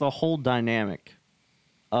 it's the whole dynamic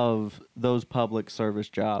of those public service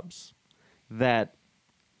jobs that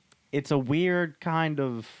it's a weird kind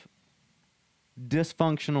of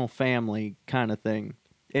dysfunctional family kind of thing.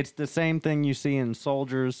 It's the same thing you see in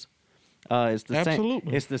soldiers.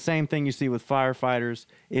 Absolutely. It's the same thing you see with firefighters.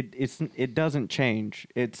 It doesn't change.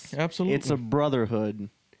 Absolutely. It's a brotherhood,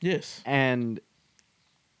 Yes. and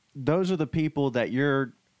those are the people that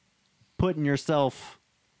you're putting yourself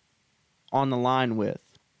on the line with.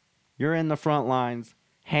 You're in the front lines,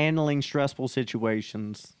 handling stressful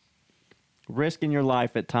situations, risking your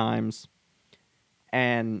life at times,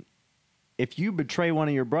 and if you betray one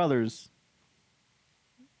of your brothers,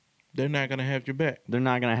 They're not going to have your back. they're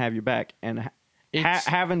not going to have your back. And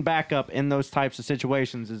having backup in those types of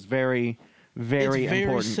situations is very, very it's very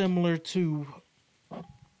important. similar to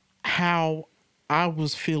how I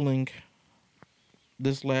was feeling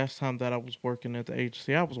this last time that I was working at the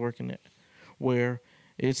agency I was working at, where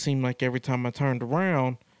it seemed like every time I turned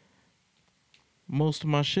around, most of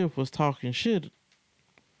my shift was talking shit.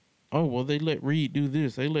 Oh, well, they let Reed do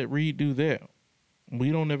this. They let Reed do that. We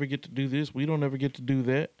don't ever get to do this. We don't ever get to do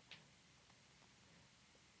that.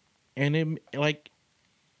 And it, like,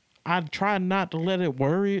 I try not to let it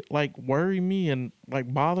worry me and,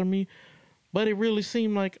 like, bother me. But it really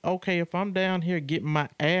seemed like, okay, if I'm down here getting my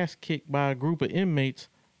ass kicked by a group of inmates,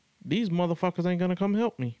 these motherfuckers ain't gonna come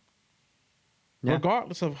help me. Yeah.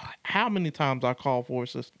 Regardless of how many times I call for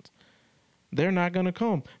assistance. They're not gonna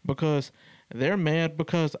come because they're mad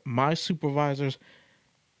because my supervisors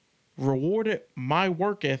rewarded my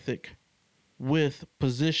work ethic with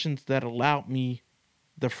positions that allowed me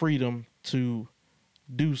the freedom to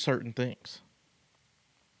do certain things.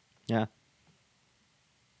 Yeah.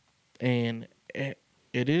 And it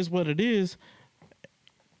is what it is.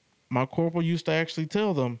 My corporal used to actually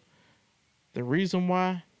tell them the reason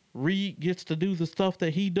why Reed gets to do the stuff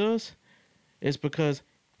that he does is because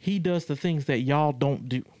he does the things that y'all don't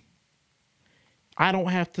do. I don't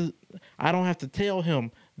have to tell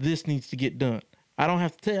him this needs to get done. I don't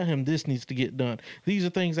have to tell him this needs to get done. These are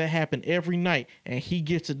things that happen every night and he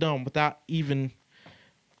gets it done without even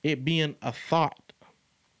it being a thought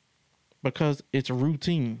because it's a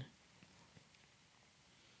routine.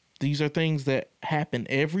 These are things that happen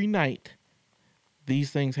every night.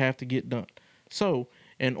 These things have to get done. So,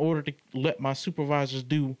 in order to let my supervisors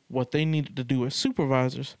do what they needed to do as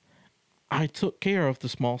supervisors, I took care of the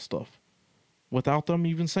small stuff without them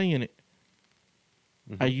even saying it.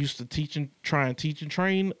 I used to try and teach and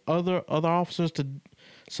train other officers to,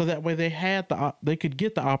 so that way they could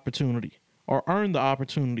get the opportunity or earn the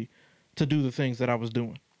opportunity to do the things that I was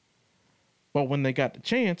doing. But when they got the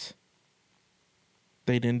chance,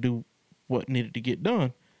 they didn't do what needed to get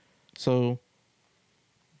done. So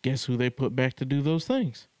guess who they put back to do those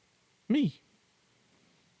things? Me.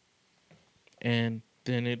 And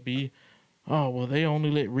then it'd be, oh, well, they only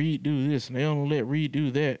let Reed do this and they only let Reed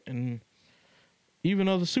do that. And even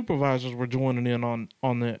other supervisors were joining in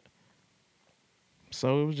on that.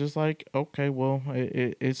 So it was just like, okay, well,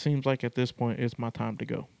 it seems like at this point it's my time to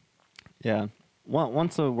go. Yeah.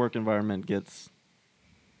 Once a work environment gets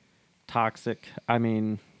toxic, I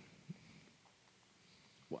mean,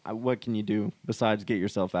 what can you do besides get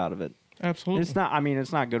yourself out of it? Absolutely.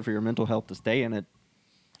 It's not good for your mental health to stay in it.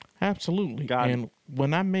 Absolutely. God. And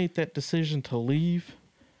when I made that decision to leave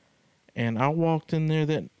and I walked in there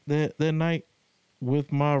that night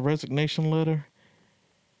with my resignation letter,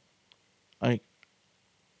 like,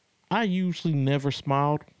 I usually never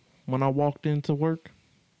smiled when I walked into work,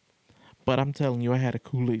 but I'm telling you, I had a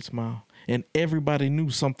Kool-Aid smile, and everybody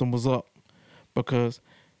knew something was up because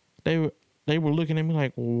they were looking at me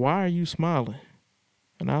like, "Why are you smiling?"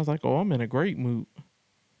 And I was like, "Oh, I'm in a great mood."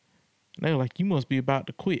 And they were like, "You must be about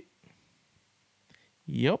to quit."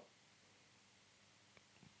 Yep.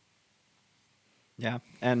 Yeah.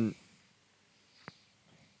 And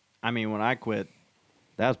I mean, when I quit,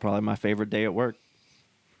 that was probably my favorite day at work.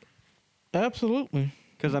 Absolutely.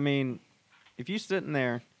 Because, I mean, if you're sitting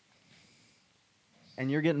there and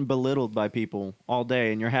you're getting belittled by people all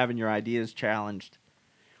day and you're having your ideas challenged,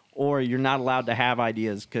 or you're not allowed to have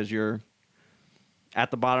ideas because you're at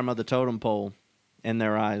the bottom of the totem pole in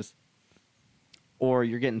their eyes, or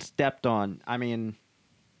you're getting stepped on, I mean,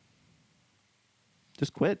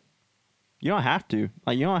 just quit. You don't have to.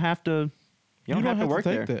 Like, you don't have to. You don't have to work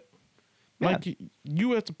take there. that. Yeah. Like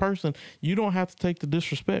you as a person, you don't have to take the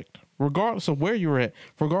disrespect, regardless of where you're at,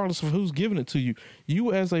 regardless of who's giving it to you.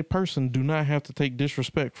 You as a person do not have to take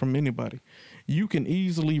disrespect from anybody. You can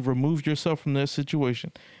easily remove yourself from that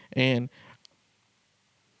situation. And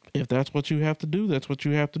if that's what you have to do, that's what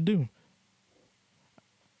you have to do.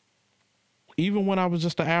 Even when I was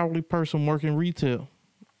just an hourly person working retail,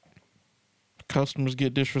 customers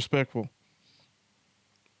get disrespectful.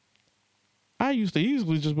 I used to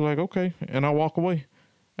easily just be like, okay, and I walk away.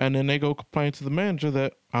 And then they go complain to the manager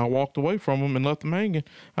that I walked away from them and left them hanging.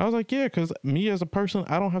 I was like, yeah, because me as a person,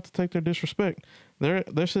 I don't have to take their disrespect. They're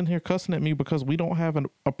sitting here cussing at me because we don't have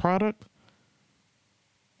a product.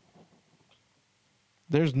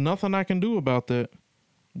 There's nothing I can do about that.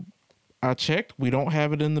 I checked. We don't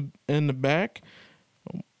have it in the back.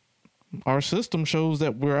 Our system shows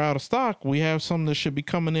that we're out of stock. We have some that should be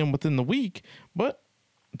coming in within the week, but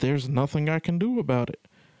there's nothing I can do about it.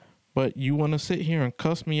 But you want to sit here and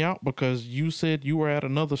cuss me out because you said you were at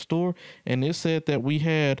another store and it said that we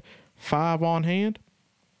had 5 on hand?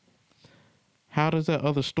 How does that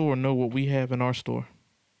other store know what we have in our store?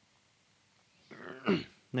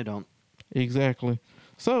 They don't. Exactly.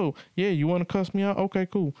 So, yeah, you want to cuss me out? Okay,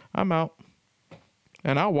 cool. I'm out.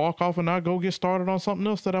 And I'll walk off and I'll go get started on something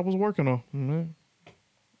else that I was working on. Mm-hmm.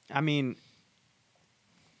 I mean,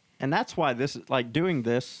 and that's why this, like, doing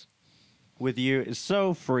this with you is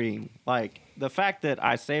so freeing. Like, the fact that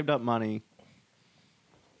I saved up money,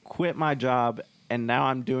 quit my job, and now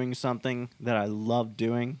I'm doing something that I love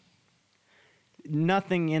doing.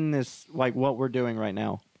 Nothing in this, like what we're doing right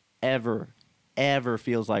now, ever ever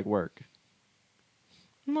feels like work.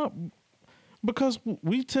 not because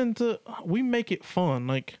we make it fun.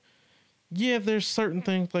 Like, yeah, there's certain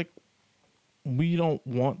things like we don't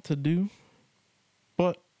want to do,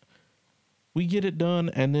 but we get it done,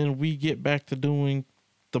 and then we get back to doing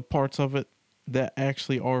the parts of it that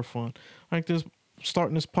actually are fun. Like this,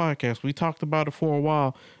 starting this podcast, we talked about it for a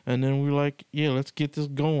while, and then we're like, yeah, let's get this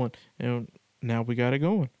going, and now we got it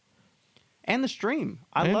going. And the stream.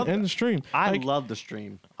 And the stream. I Like, love the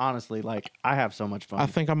stream. Honestly, like I have so much I fun.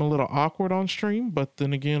 think I'm a little awkward on stream, but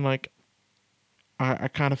then again, like I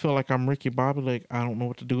kind of feel like I'm Ricky Bobby. Like I don't know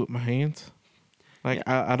what to do with my hands. Like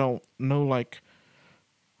Yeah. I don't know. Like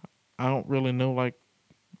I don't really know like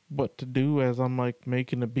what to do as I'm like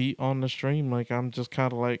making a beat on the stream. Like I'm just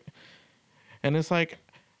kind of like, and it's like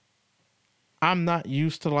I'm not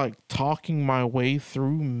used to like talking my way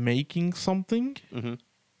through making something, Mm-hmm.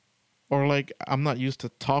 or like I'm not used to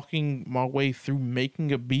talking my way through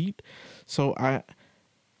making a beat. So I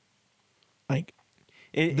like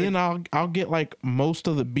then I'll get like most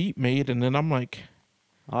of the beat made, and then I'm like,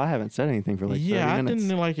 Oh, I haven't said anything for like 30 yeah, I minutes.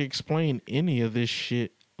 didn't like explain any of this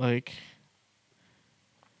shit. Like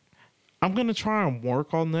I'm gonna try and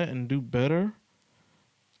work on that and do better,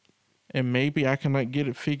 and maybe I can like get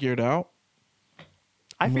it figured out.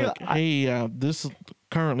 I I'm feel like, hey, this is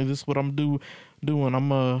what I'm doing. I'm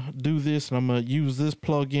gonna do this, and I'm gonna use this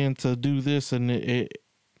plugin to do this, and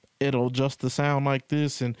it'll adjust the sound like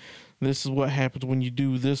this, and this is what happens when you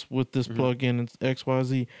do this with this Mhm. plugin and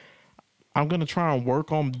XYZ. I'm gonna try and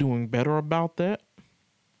work on doing better about that.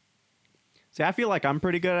 See, I feel like I'm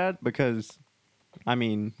pretty good at it because, I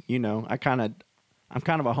mean, I'm kind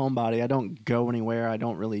of a homebody. I don't go anywhere. I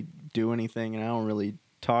don't really do anything, and I don't really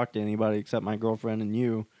talk to anybody except my girlfriend and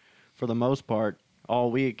you, for the most part,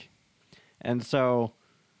 all week. And so,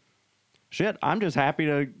 shit, I'm just happy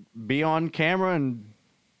to be on camera and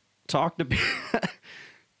talk to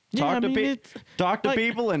Yeah, I mean, talk to like,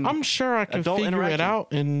 people, and I'm sure I can adult figure it interaction.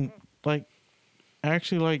 out and like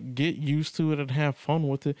actually like get used to it and have fun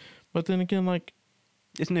with it. But then again, like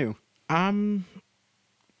It's new.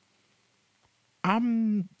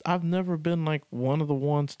 I've never been like one of the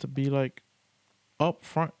ones to be like up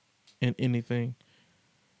front in anything.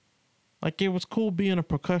 Like it was cool being a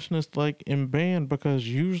percussionist like in band because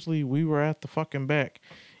usually we were at the fucking back.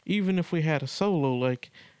 Even if we had a solo,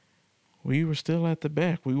 like we were still at the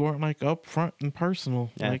back. We weren't like up front and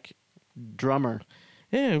personal. Yeah. Like Drummer,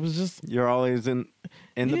 yeah, it was just you're always in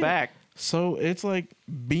the yeah. back. So it's like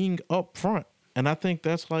being up front. And I think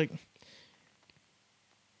that's like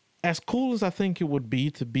as cool as I think it would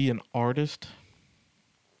be to be an artist,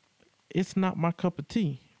 it's not my cup of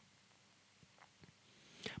tea.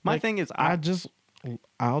 My Like, thing is, I'll just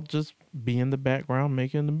be in the background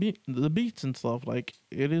making the beats and stuff. Like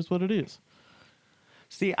it is what it is.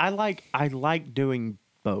 see, I like doing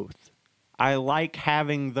both. I like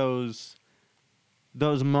having those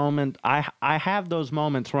moments. I have those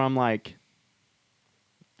moments where I'm like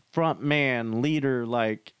front man, leader,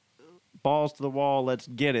 like balls to the wall, let's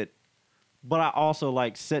get it. But I also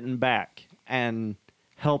like sitting back and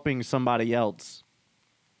helping somebody else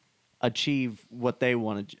achieve what they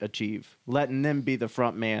want to achieve, letting them be the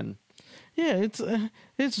front man. Yeah,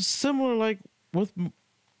 it's similar like with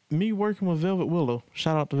me working with Velvet Willow.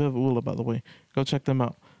 Shout out to Velvet Willow, by the way. Go check them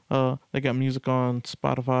out. They got music on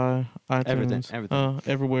Spotify, iTunes, Everything.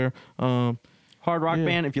 everywhere. Hard rock Yeah.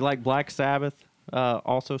 band. If you like Black Sabbath,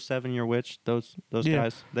 also 7 Year Witch. Those Yeah.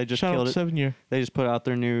 guys, they just Shout out killed to it. 7 Year. They just put out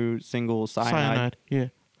their new single Cyanide. Yeah.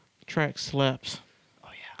 Track slaps. Oh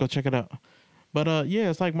yeah. Go check it out. But yeah,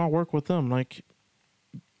 it's like my work with them. Like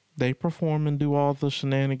they perform and do all the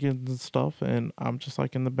shenanigans and stuff, and I'm just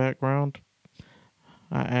like in the background.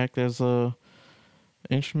 I act as a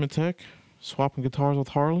instrument tech, swapping guitars with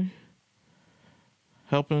Harley,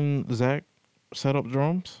 helping Zach set up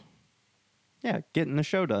drums. Yeah, getting the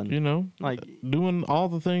show done. You know, Like, doing all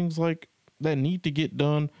the things like that need to get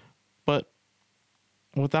done, but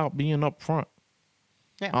without being up front.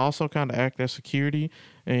 yeah. I also kind of act as security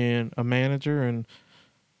and a manager and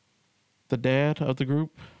the dad of the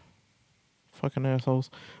group. Fucking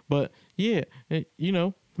assholes. But yeah,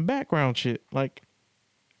 background shit. Like,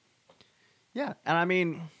 Yeah, and I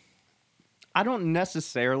mean, I don't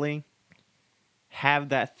necessarily have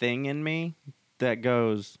that thing in me that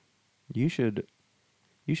goes, you should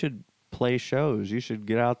play shows. You should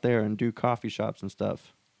get out there and do coffee shops and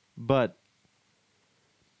stuff. But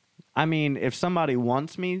I mean, if somebody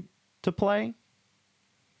wants me to play,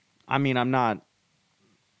 I mean, I'm not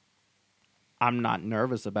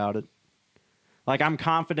nervous about it. Like I'm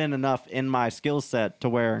confident enough in my skill set to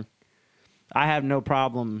where I have no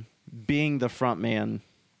problem being the front man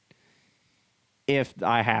if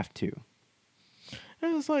I have to.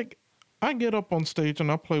 And it's like, I get up on stage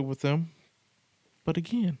and I play with them. But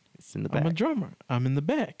again, It's in the I'm a back. drummer. I'm in the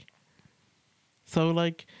back. So,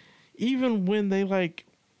 like, even when they, like,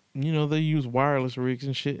 they use wireless rigs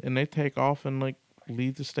and shit and they take off and, like,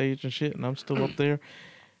 leave the stage and shit and I'm still up there,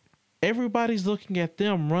 everybody's looking at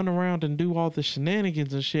them run around and do all the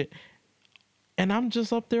shenanigans and shit. And I'm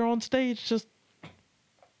just up there on stage, just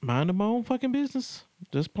minding my own fucking business,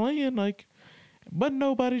 just playing, like, but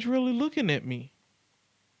nobody's really looking at me.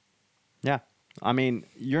 Yeah. I mean,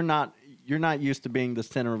 you're not used to being the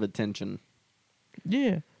center of attention.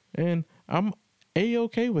 Yeah. And I'm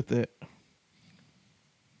A-okay with it.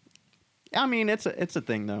 I mean, it's a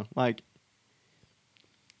thing though. Like,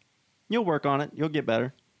 you'll work on it. You'll get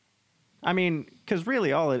better. I mean, because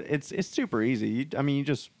really, it's super easy. You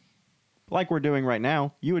just like we're doing right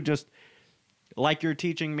now. You would just like you're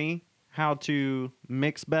teaching me how to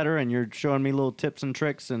mix better, and you're showing me little tips and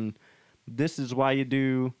tricks. And this is why you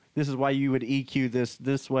do. This is why you would EQ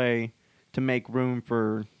this way to make room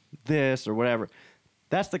for this or whatever.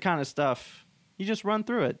 That's the kind of stuff you just run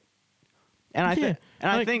through it. And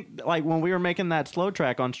I think like when we were making that slow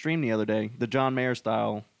track on stream the other day, the John Mayer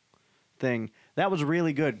style thing, that was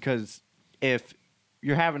really good because if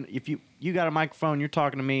you got a microphone, you're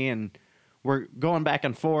talking to me, and we're going back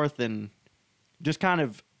and forth and just kind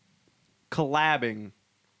of collabing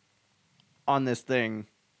on this thing,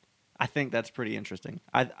 I think that's pretty interesting.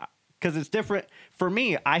 Because it's different. For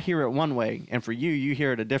me, I hear it one way, and for you, you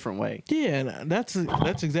hear it a different way. Yeah, and that's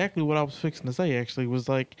exactly what I was fixing to say, actually, was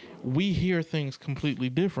like, we hear things completely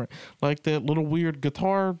different. Like that little weird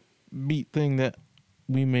guitar beat thing that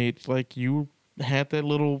we made. Like, you had that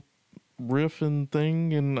little riff and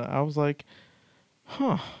thing, and I was like,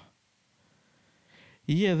 huh.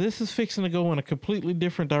 Yeah, this is fixing to go in a completely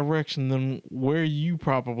different direction than where you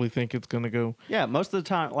probably think it's going to go. Yeah, most of the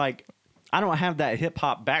time, like, I don't have that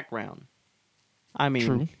hip-hop background. I mean,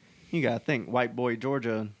 True. You got to think, White Boy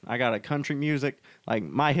Georgia, I got a country music. Like,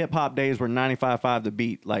 my hip-hop days were 95.5 the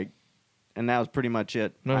beat, like, and that was pretty much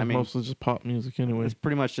it. No, I mean, mostly just pop music anyway. it's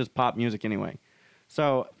pretty much just pop music anyway.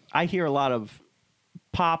 So I hear a lot of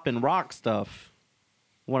pop and rock stuff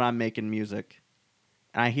when I'm making music.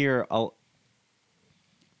 And I hear a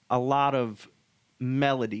lot of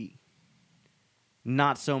melody,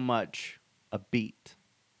 not so much a beat.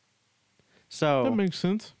 So That makes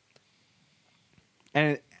sense.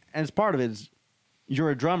 and as part of it is you're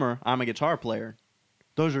a drummer, I'm a guitar player.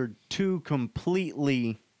 Those are two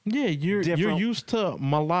completely Yeah, you're used to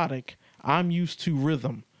melodic. I'm used to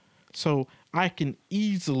rhythm. So I can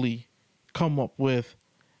easily come up with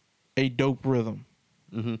a dope rhythm.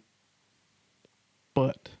 Mm-hmm.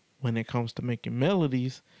 But when it comes to making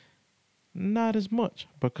melodies, not as much,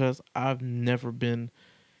 because I've never been,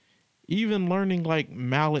 even learning like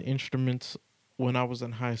mallet instruments when I was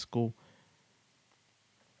in high school,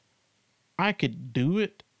 I could do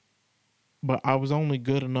it, but I was only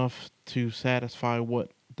good enough to satisfy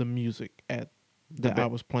what the music I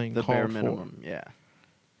was playing the called bare for. minimum. Yeah.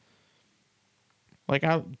 Like,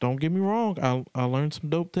 don't get me wrong, I learned some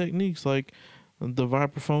dope techniques like the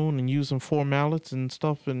vibraphone and using 4 mallets and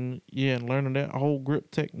stuff, and and learning that whole grip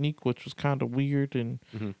technique, which was kind of weird and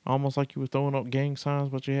almost like you were throwing up gang signs,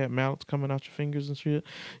 but you had mallets coming out your fingers and shit.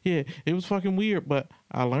 Yeah, it was fucking weird, but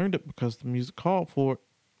I learned it because the music called for it,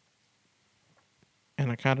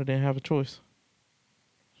 and I kind of didn't have a choice.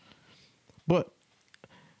 But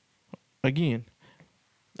again,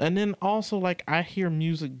 and then also, like, I hear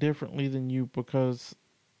music differently than you because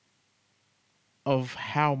of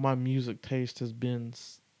how my music taste has been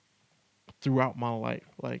throughout my life.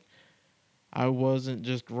 Like, I wasn't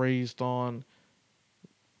just raised on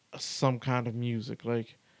some kind of music.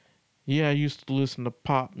 Like, yeah, I used to listen to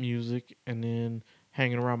pop music, and then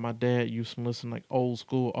hanging around my dad, used to listen to like old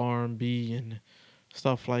school R&B and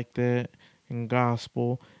stuff like that, and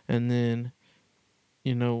gospel, and then,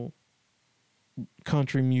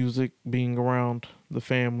 country music, being around the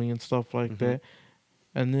family and stuff like that.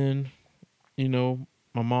 And then,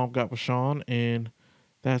 my mom got with Sean, and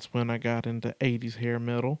that's when I got into 80s hair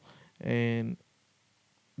metal. And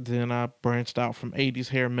then I branched out from 80s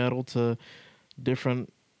hair metal to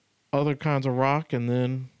different other kinds of rock. And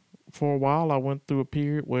then for a while, I went through a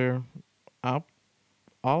period where all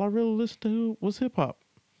I really listened to was hip hop.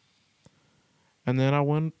 And then I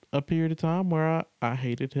went a period of time where I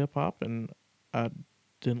hated hip hop and I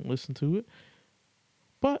didn't listen to it.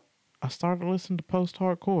 But I started listening to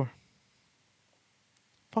post-hardcore.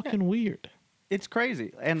 Fucking weird. It's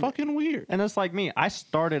crazy. And fucking weird. And it's like me. I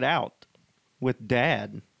started out with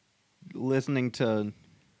Dad listening to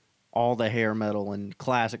all the hair metal and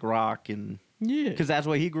classic rock, and Yeah. because that's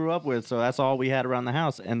what he grew up with. So that's all we had around the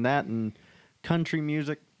house, and that and country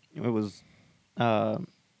music. It was,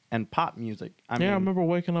 and pop music. I Yeah, I mean, remember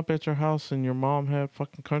waking up at your house and your mom had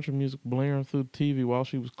fucking country music blaring through the TV while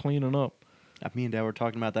she was cleaning up. me and Dad were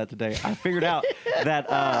talking about that today. I figured out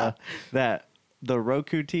that the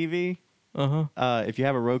Roku TV. Uh-huh. If you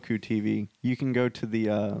have a Roku TV, you can go to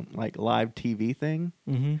the like live TV thing.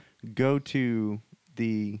 Mm-hmm. Go to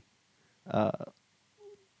the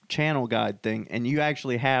channel guide thing, and you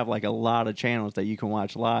actually have like a lot of channels that you can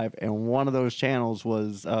watch live. And one of those channels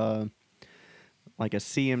was like a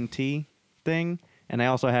CMT thing, and they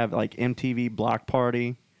also have like MTV Block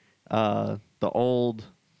Party, the old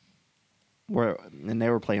and they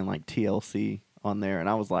were playing like TLC on there, and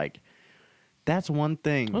I was like, that's one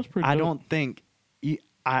thing That's pretty I dope. don't think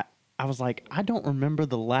I was like, I don't remember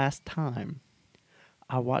the last time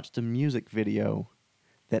I watched a music video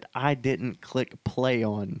that I didn't click play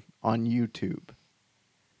on YouTube.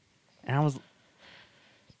 And I was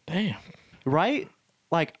Damn. right?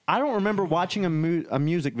 Like, I don't remember watching a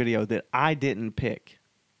music video that I didn't pick.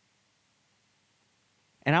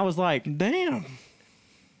 And I was like, Damn.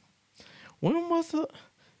 When was it?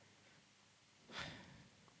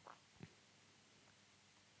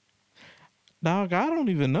 Dog, I don't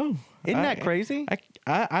even know. isn't that crazy?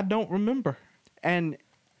 I don't remember. And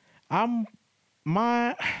I'm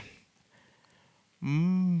my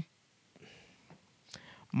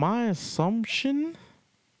my assumption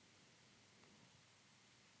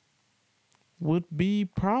would be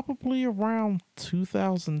probably around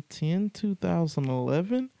 2010,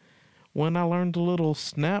 2011 when I learned the little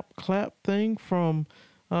snap clap thing from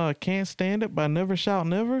Can't Stand It by Never Shout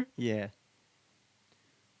Never, yeah.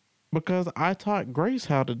 because I taught Grace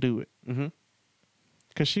how to do it. Mm-hmm.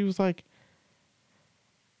 Because she was like,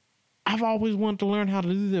 I've always wanted to learn how to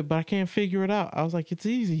do that, but I can't figure it out. I was like, it's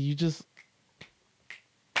easy. You just...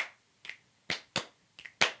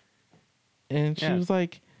 And she Yeah. was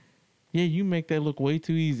like, yeah, you make that look way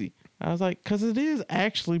too easy. I was like, because it is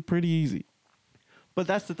actually pretty easy. But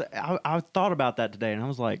that's the I thought about that today, and I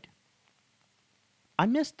was like, I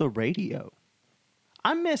miss the radio.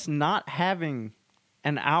 I miss not having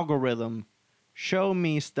an algorithm show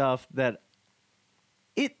me stuff that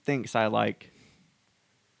it thinks I like.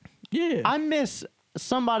 Yeah. I miss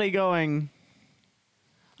somebody going,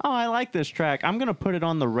 oh, I like this track. I'm going to put it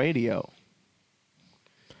on the radio.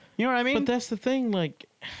 You know what I mean? But that's the thing, like,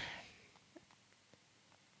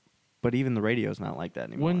 But even the radio's not like that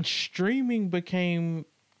anymore. when streaming became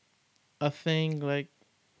a thing, like,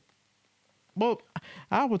 well,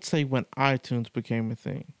 I would say when iTunes became a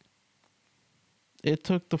thing, it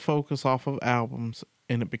took the focus off of albums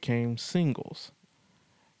and it became singles.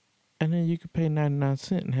 And then you could pay 99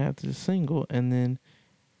 cents and have the single, and then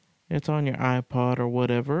it's on your iPod or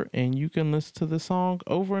whatever, and you can listen to the song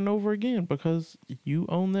over and over again because you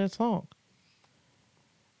own that song.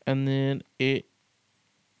 And then it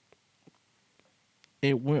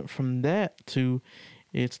went from that to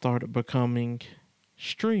it started becoming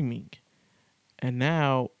streaming. And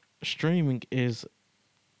now streaming is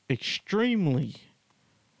extremely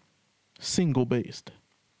single based.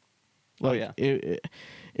 Oh, yeah.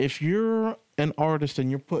 If you're an artist and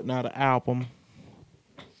you're putting out an album,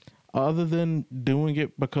 other than doing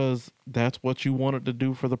it because that's what you wanted to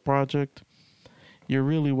do for the project, you're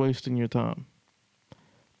really wasting your time.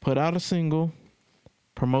 Put out a single,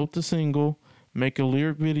 promote the single, make a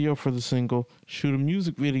lyric video for the single, shoot a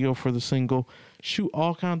music video for the single, shoot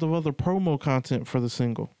all kinds of other promo content for the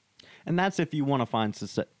single. And that's if you want to find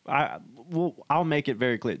success. I'll make it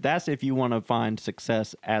very clear. That's if you want to find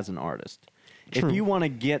success as an artist. True. If you want to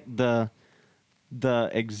get the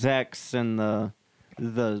execs and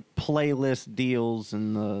the playlist deals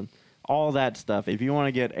and all that stuff, if you want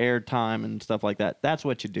to get airtime and stuff like that, that's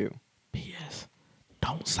what you do. P.S.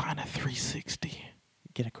 Don't sign a 360.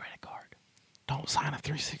 Get a credit card. Don't sign a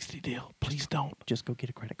 360 deal. Please don't. Just go get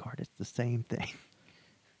a credit card. It's the same thing.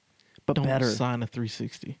 But Don't better. sign a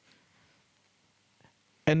 360.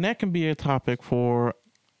 And that can be a topic for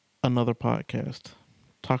another podcast,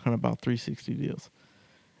 talking about 360 deals.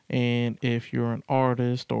 And if you're an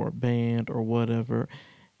artist or a band or whatever,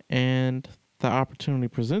 and the opportunity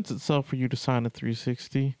presents itself for you to sign a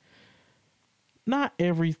 360, not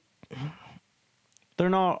every... They're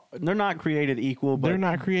not created equal, but they're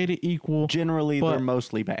not created equal. generally but they're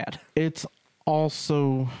mostly bad. It's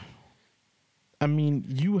also... I mean,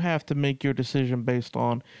 you have to make your decision based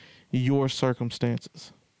on your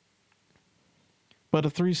circumstances. But a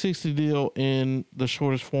 360 deal in the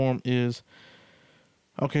shortest form is,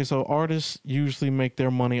 okay, so artists usually make their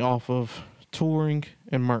money off of touring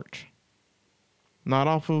and merch. Not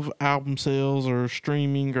off of album sales or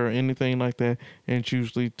streaming or anything like that. And it's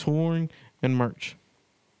usually touring and merch.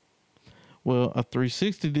 Well, a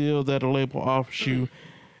 360 deal that a label offers you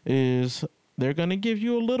is they're going to give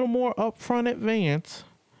you a little more upfront advance,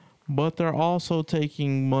 but they're also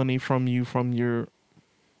taking money from you from your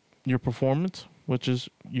performance, which is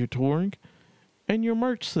your touring, and your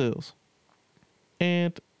merch sales.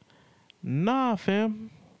 And nah,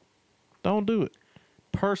 fam, don't do it.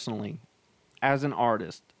 Personally, as an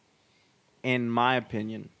artist, in my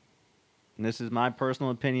opinion, and this is my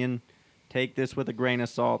personal opinion, take this with a grain of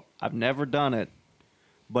salt. I've never done it,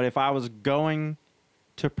 but if I was going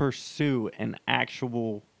to pursue an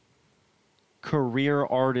actual career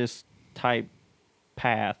artist type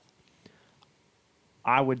path,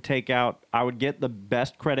 I would get the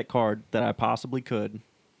best credit card that I possibly could,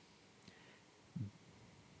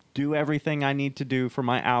 do everything I need to do for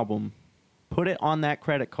my album, put it on that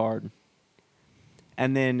credit card,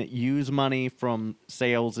 and then use money from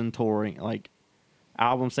sales and touring, like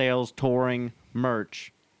album sales, touring,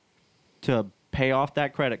 merch, to pay off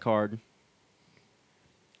that credit card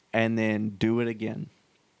and then do it again.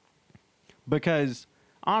 Because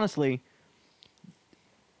honestly,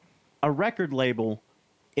 a record label,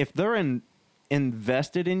 if they're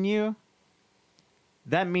invested in you,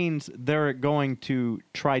 that means they're going to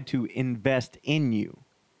try to invest in you.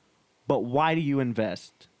 But why do you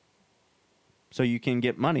invest? So you can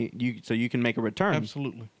get money, so you can make a return.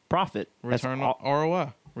 Absolutely. Profit. Return on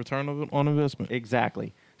ROI. Return on investment.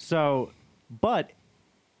 Exactly. So, but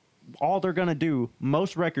all they're going to do,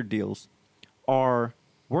 most record deals, are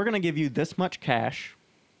we're going to give you this much cash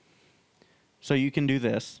so you can do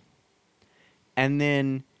this, and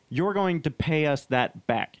then you're going to pay us that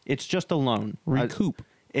back. It's just a loan. Recoup.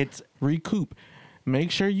 It's recoup.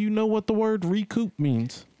 Make sure you know what the word recoup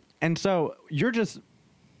means. And so they're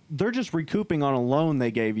just recouping on a loan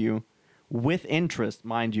they gave you with interest,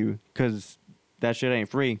 mind you, because that shit ain't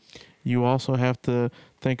free. You also have to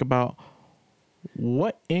think about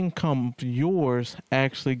what income of yours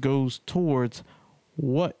actually goes towards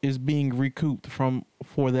what is being recouped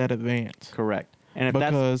for that advance. Correct. And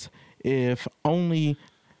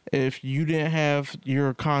if you didn't have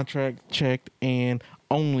your contract checked and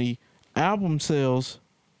only album sales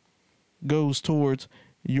goes towards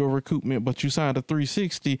your recoupment, but you signed a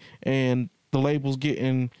 360 and the label's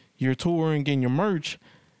getting your touring and your merch,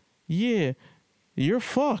 yeah, you're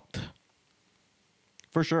fucked.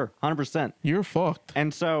 For sure, 100%. You're fucked.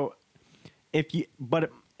 And so,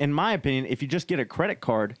 in my opinion, if you just get a credit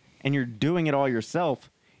card and you're doing it all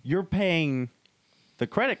yourself, you're paying the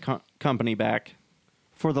credit company back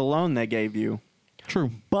for the loan they gave you.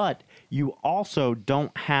 True. But you also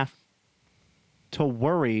don't have to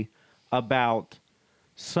worry about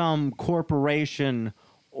some corporation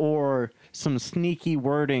or some sneaky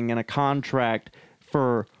wording in a contract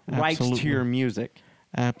for rights to your music.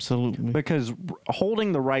 Absolutely. Because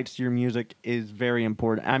holding the rights to your music is very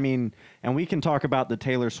important. I mean, and we can talk about the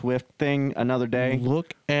Taylor Swift thing another day.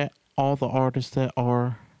 Look at all the artists that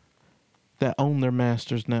own their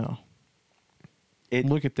masters now.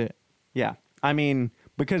 Look at that. Yeah. I mean,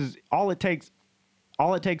 because all it takes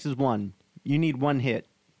is one. You need one hit.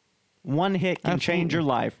 One hit can change your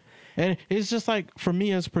life. And it's just like, for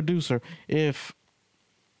me as a producer, if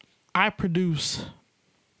I produce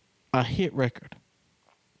a hit record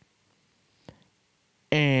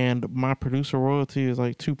and my producer royalty is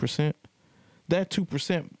like 2%, that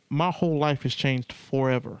 2%, my whole life has changed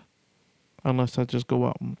forever. Unless I just go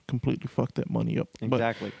out and completely fuck that money up.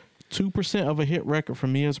 Exactly. But 2% of a hit record for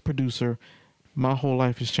me as a producer, my whole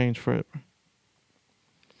life has changed forever.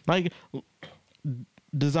 Like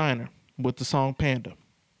Designer with the song Panda.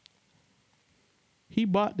 He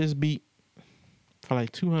bought this beat for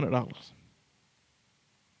like $200.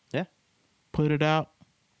 Yeah. Put it out.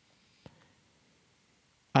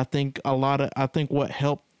 I think what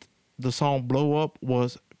helped the song blow up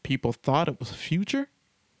was people thought it was Future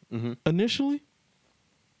initially.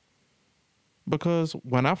 Because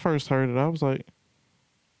when I first heard it, I was like,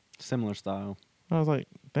 similar style. I was like,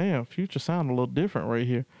 damn, Future sound a little different right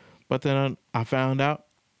here. But then I found out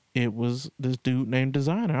it was this dude named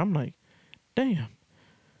Designer. I'm like, damn.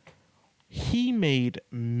 He made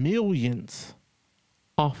millions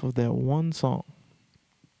off of that one song.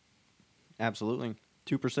 Absolutely.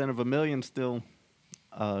 2% of a million, still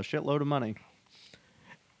a shitload of money.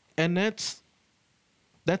 And that's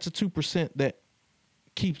a 2% that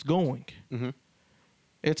keeps going. Mm-hmm.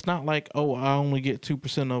 It's not like, oh, I only get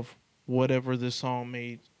 2% of whatever this song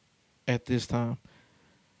made at this time.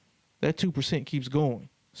 That 2% keeps going.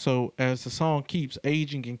 So as the song keeps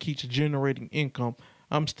aging and keeps generating income,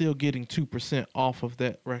 I'm still getting 2% off of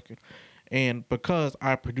that record. And because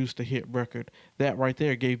I produced a hit record, that right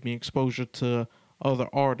there gave me exposure to other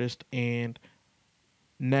artists. And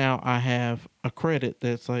now I have a credit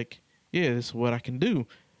that's like, yeah, this is what I can do.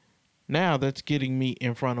 Now that's getting me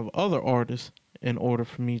in front of other artists in order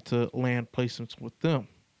for me to land placements with them.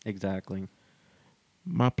 Exactly.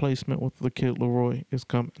 My placement with the Kid Leroy is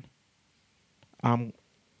coming.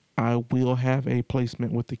 I will have a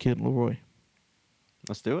placement with the Kid Leroy.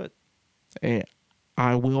 Let's do it. And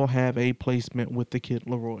I will have a placement with the Kid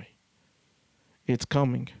Leroy. It's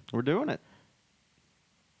coming. We're doing it.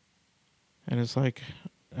 And it's like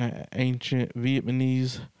an ancient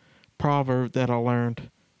Vietnamese proverb that I learned.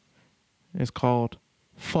 It's called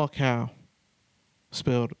fuck how.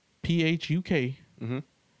 Spelled PHUK Mm-hmm.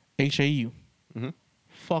 HAU. Mm-hmm.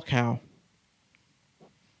 Fuck how.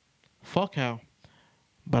 Fuck how.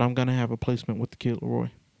 But I'm going to have a placement with the Kid Leroy.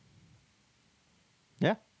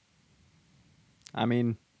 Yeah. I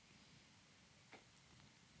mean,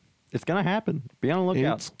 it's going to happen. Be on the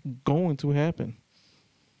lookout. It's going to happen.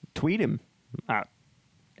 Tweet him.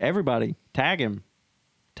 Everybody, tag him.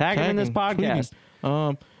 Tag him in this podcast.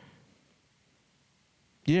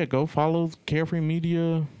 Yeah, go follow Carefree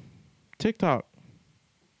Media TikTok.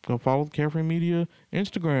 Go follow Carefree Media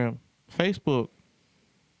Instagram, Facebook.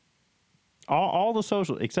 All the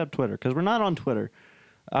social except Twitter, because we're not on Twitter.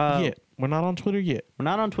 Yet. We're not on Twitter yet. We're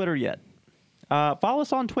not on Twitter yet. Follow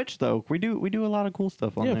us on Twitch though. We do a lot of cool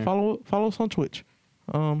stuff on there. Yeah, follow us on Twitch.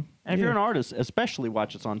 And if you're an artist, especially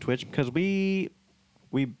watch us on Twitch, because we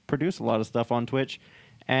produce a lot of stuff on Twitch.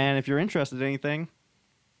 And if you're interested in anything,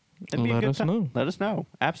 it'd be a good time. Know. Let us know.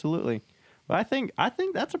 Absolutely. But I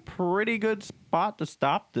think that's a pretty good spot to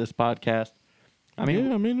stop this podcast. I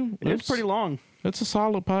mean, it's pretty long. It's a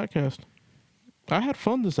solid podcast. I had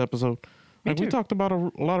fun this episode. Me too. We talked about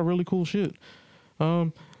a lot of really cool shit.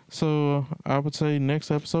 So I would say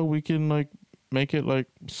next episode we can make it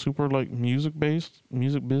super music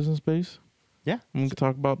business based. Yeah. We can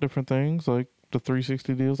talk about different things like the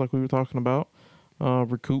 360 deals like we were talking about,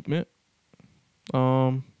 recoupment,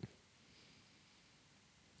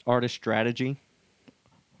 Artist strategy,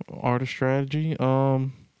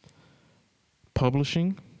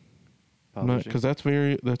 publishing. Because that's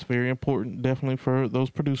very important, definitely for those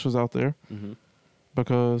producers out there, mm-hmm.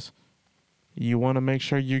 because you want to make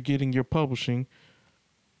sure you're getting your publishing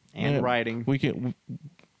and writing. We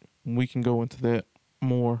can go into that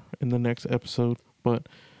more in the next episode, but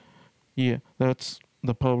yeah, that's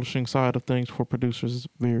the publishing side of things for producers is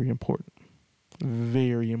very important,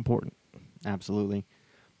 very important. Absolutely.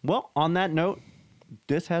 Well, on that note,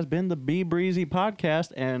 this has been the Be Breezy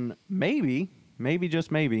podcast, and maybe just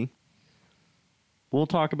maybe, we'll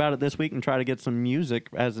talk about it this week and try to get some music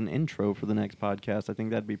as an intro for the next podcast. I think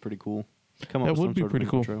that'd be pretty cool. Come up That with would some be sort pretty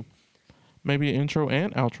of cool. intro. Maybe an intro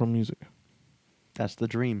and outro music. That's the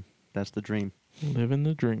dream. Living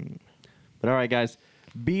the dream. But all right, guys,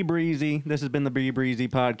 be breezy. This has been the Be Breezy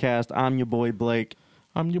podcast. I'm your boy Blake.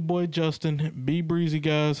 I'm your boy Justin. Be breezy,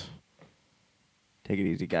 guys. Take it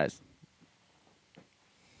easy, guys.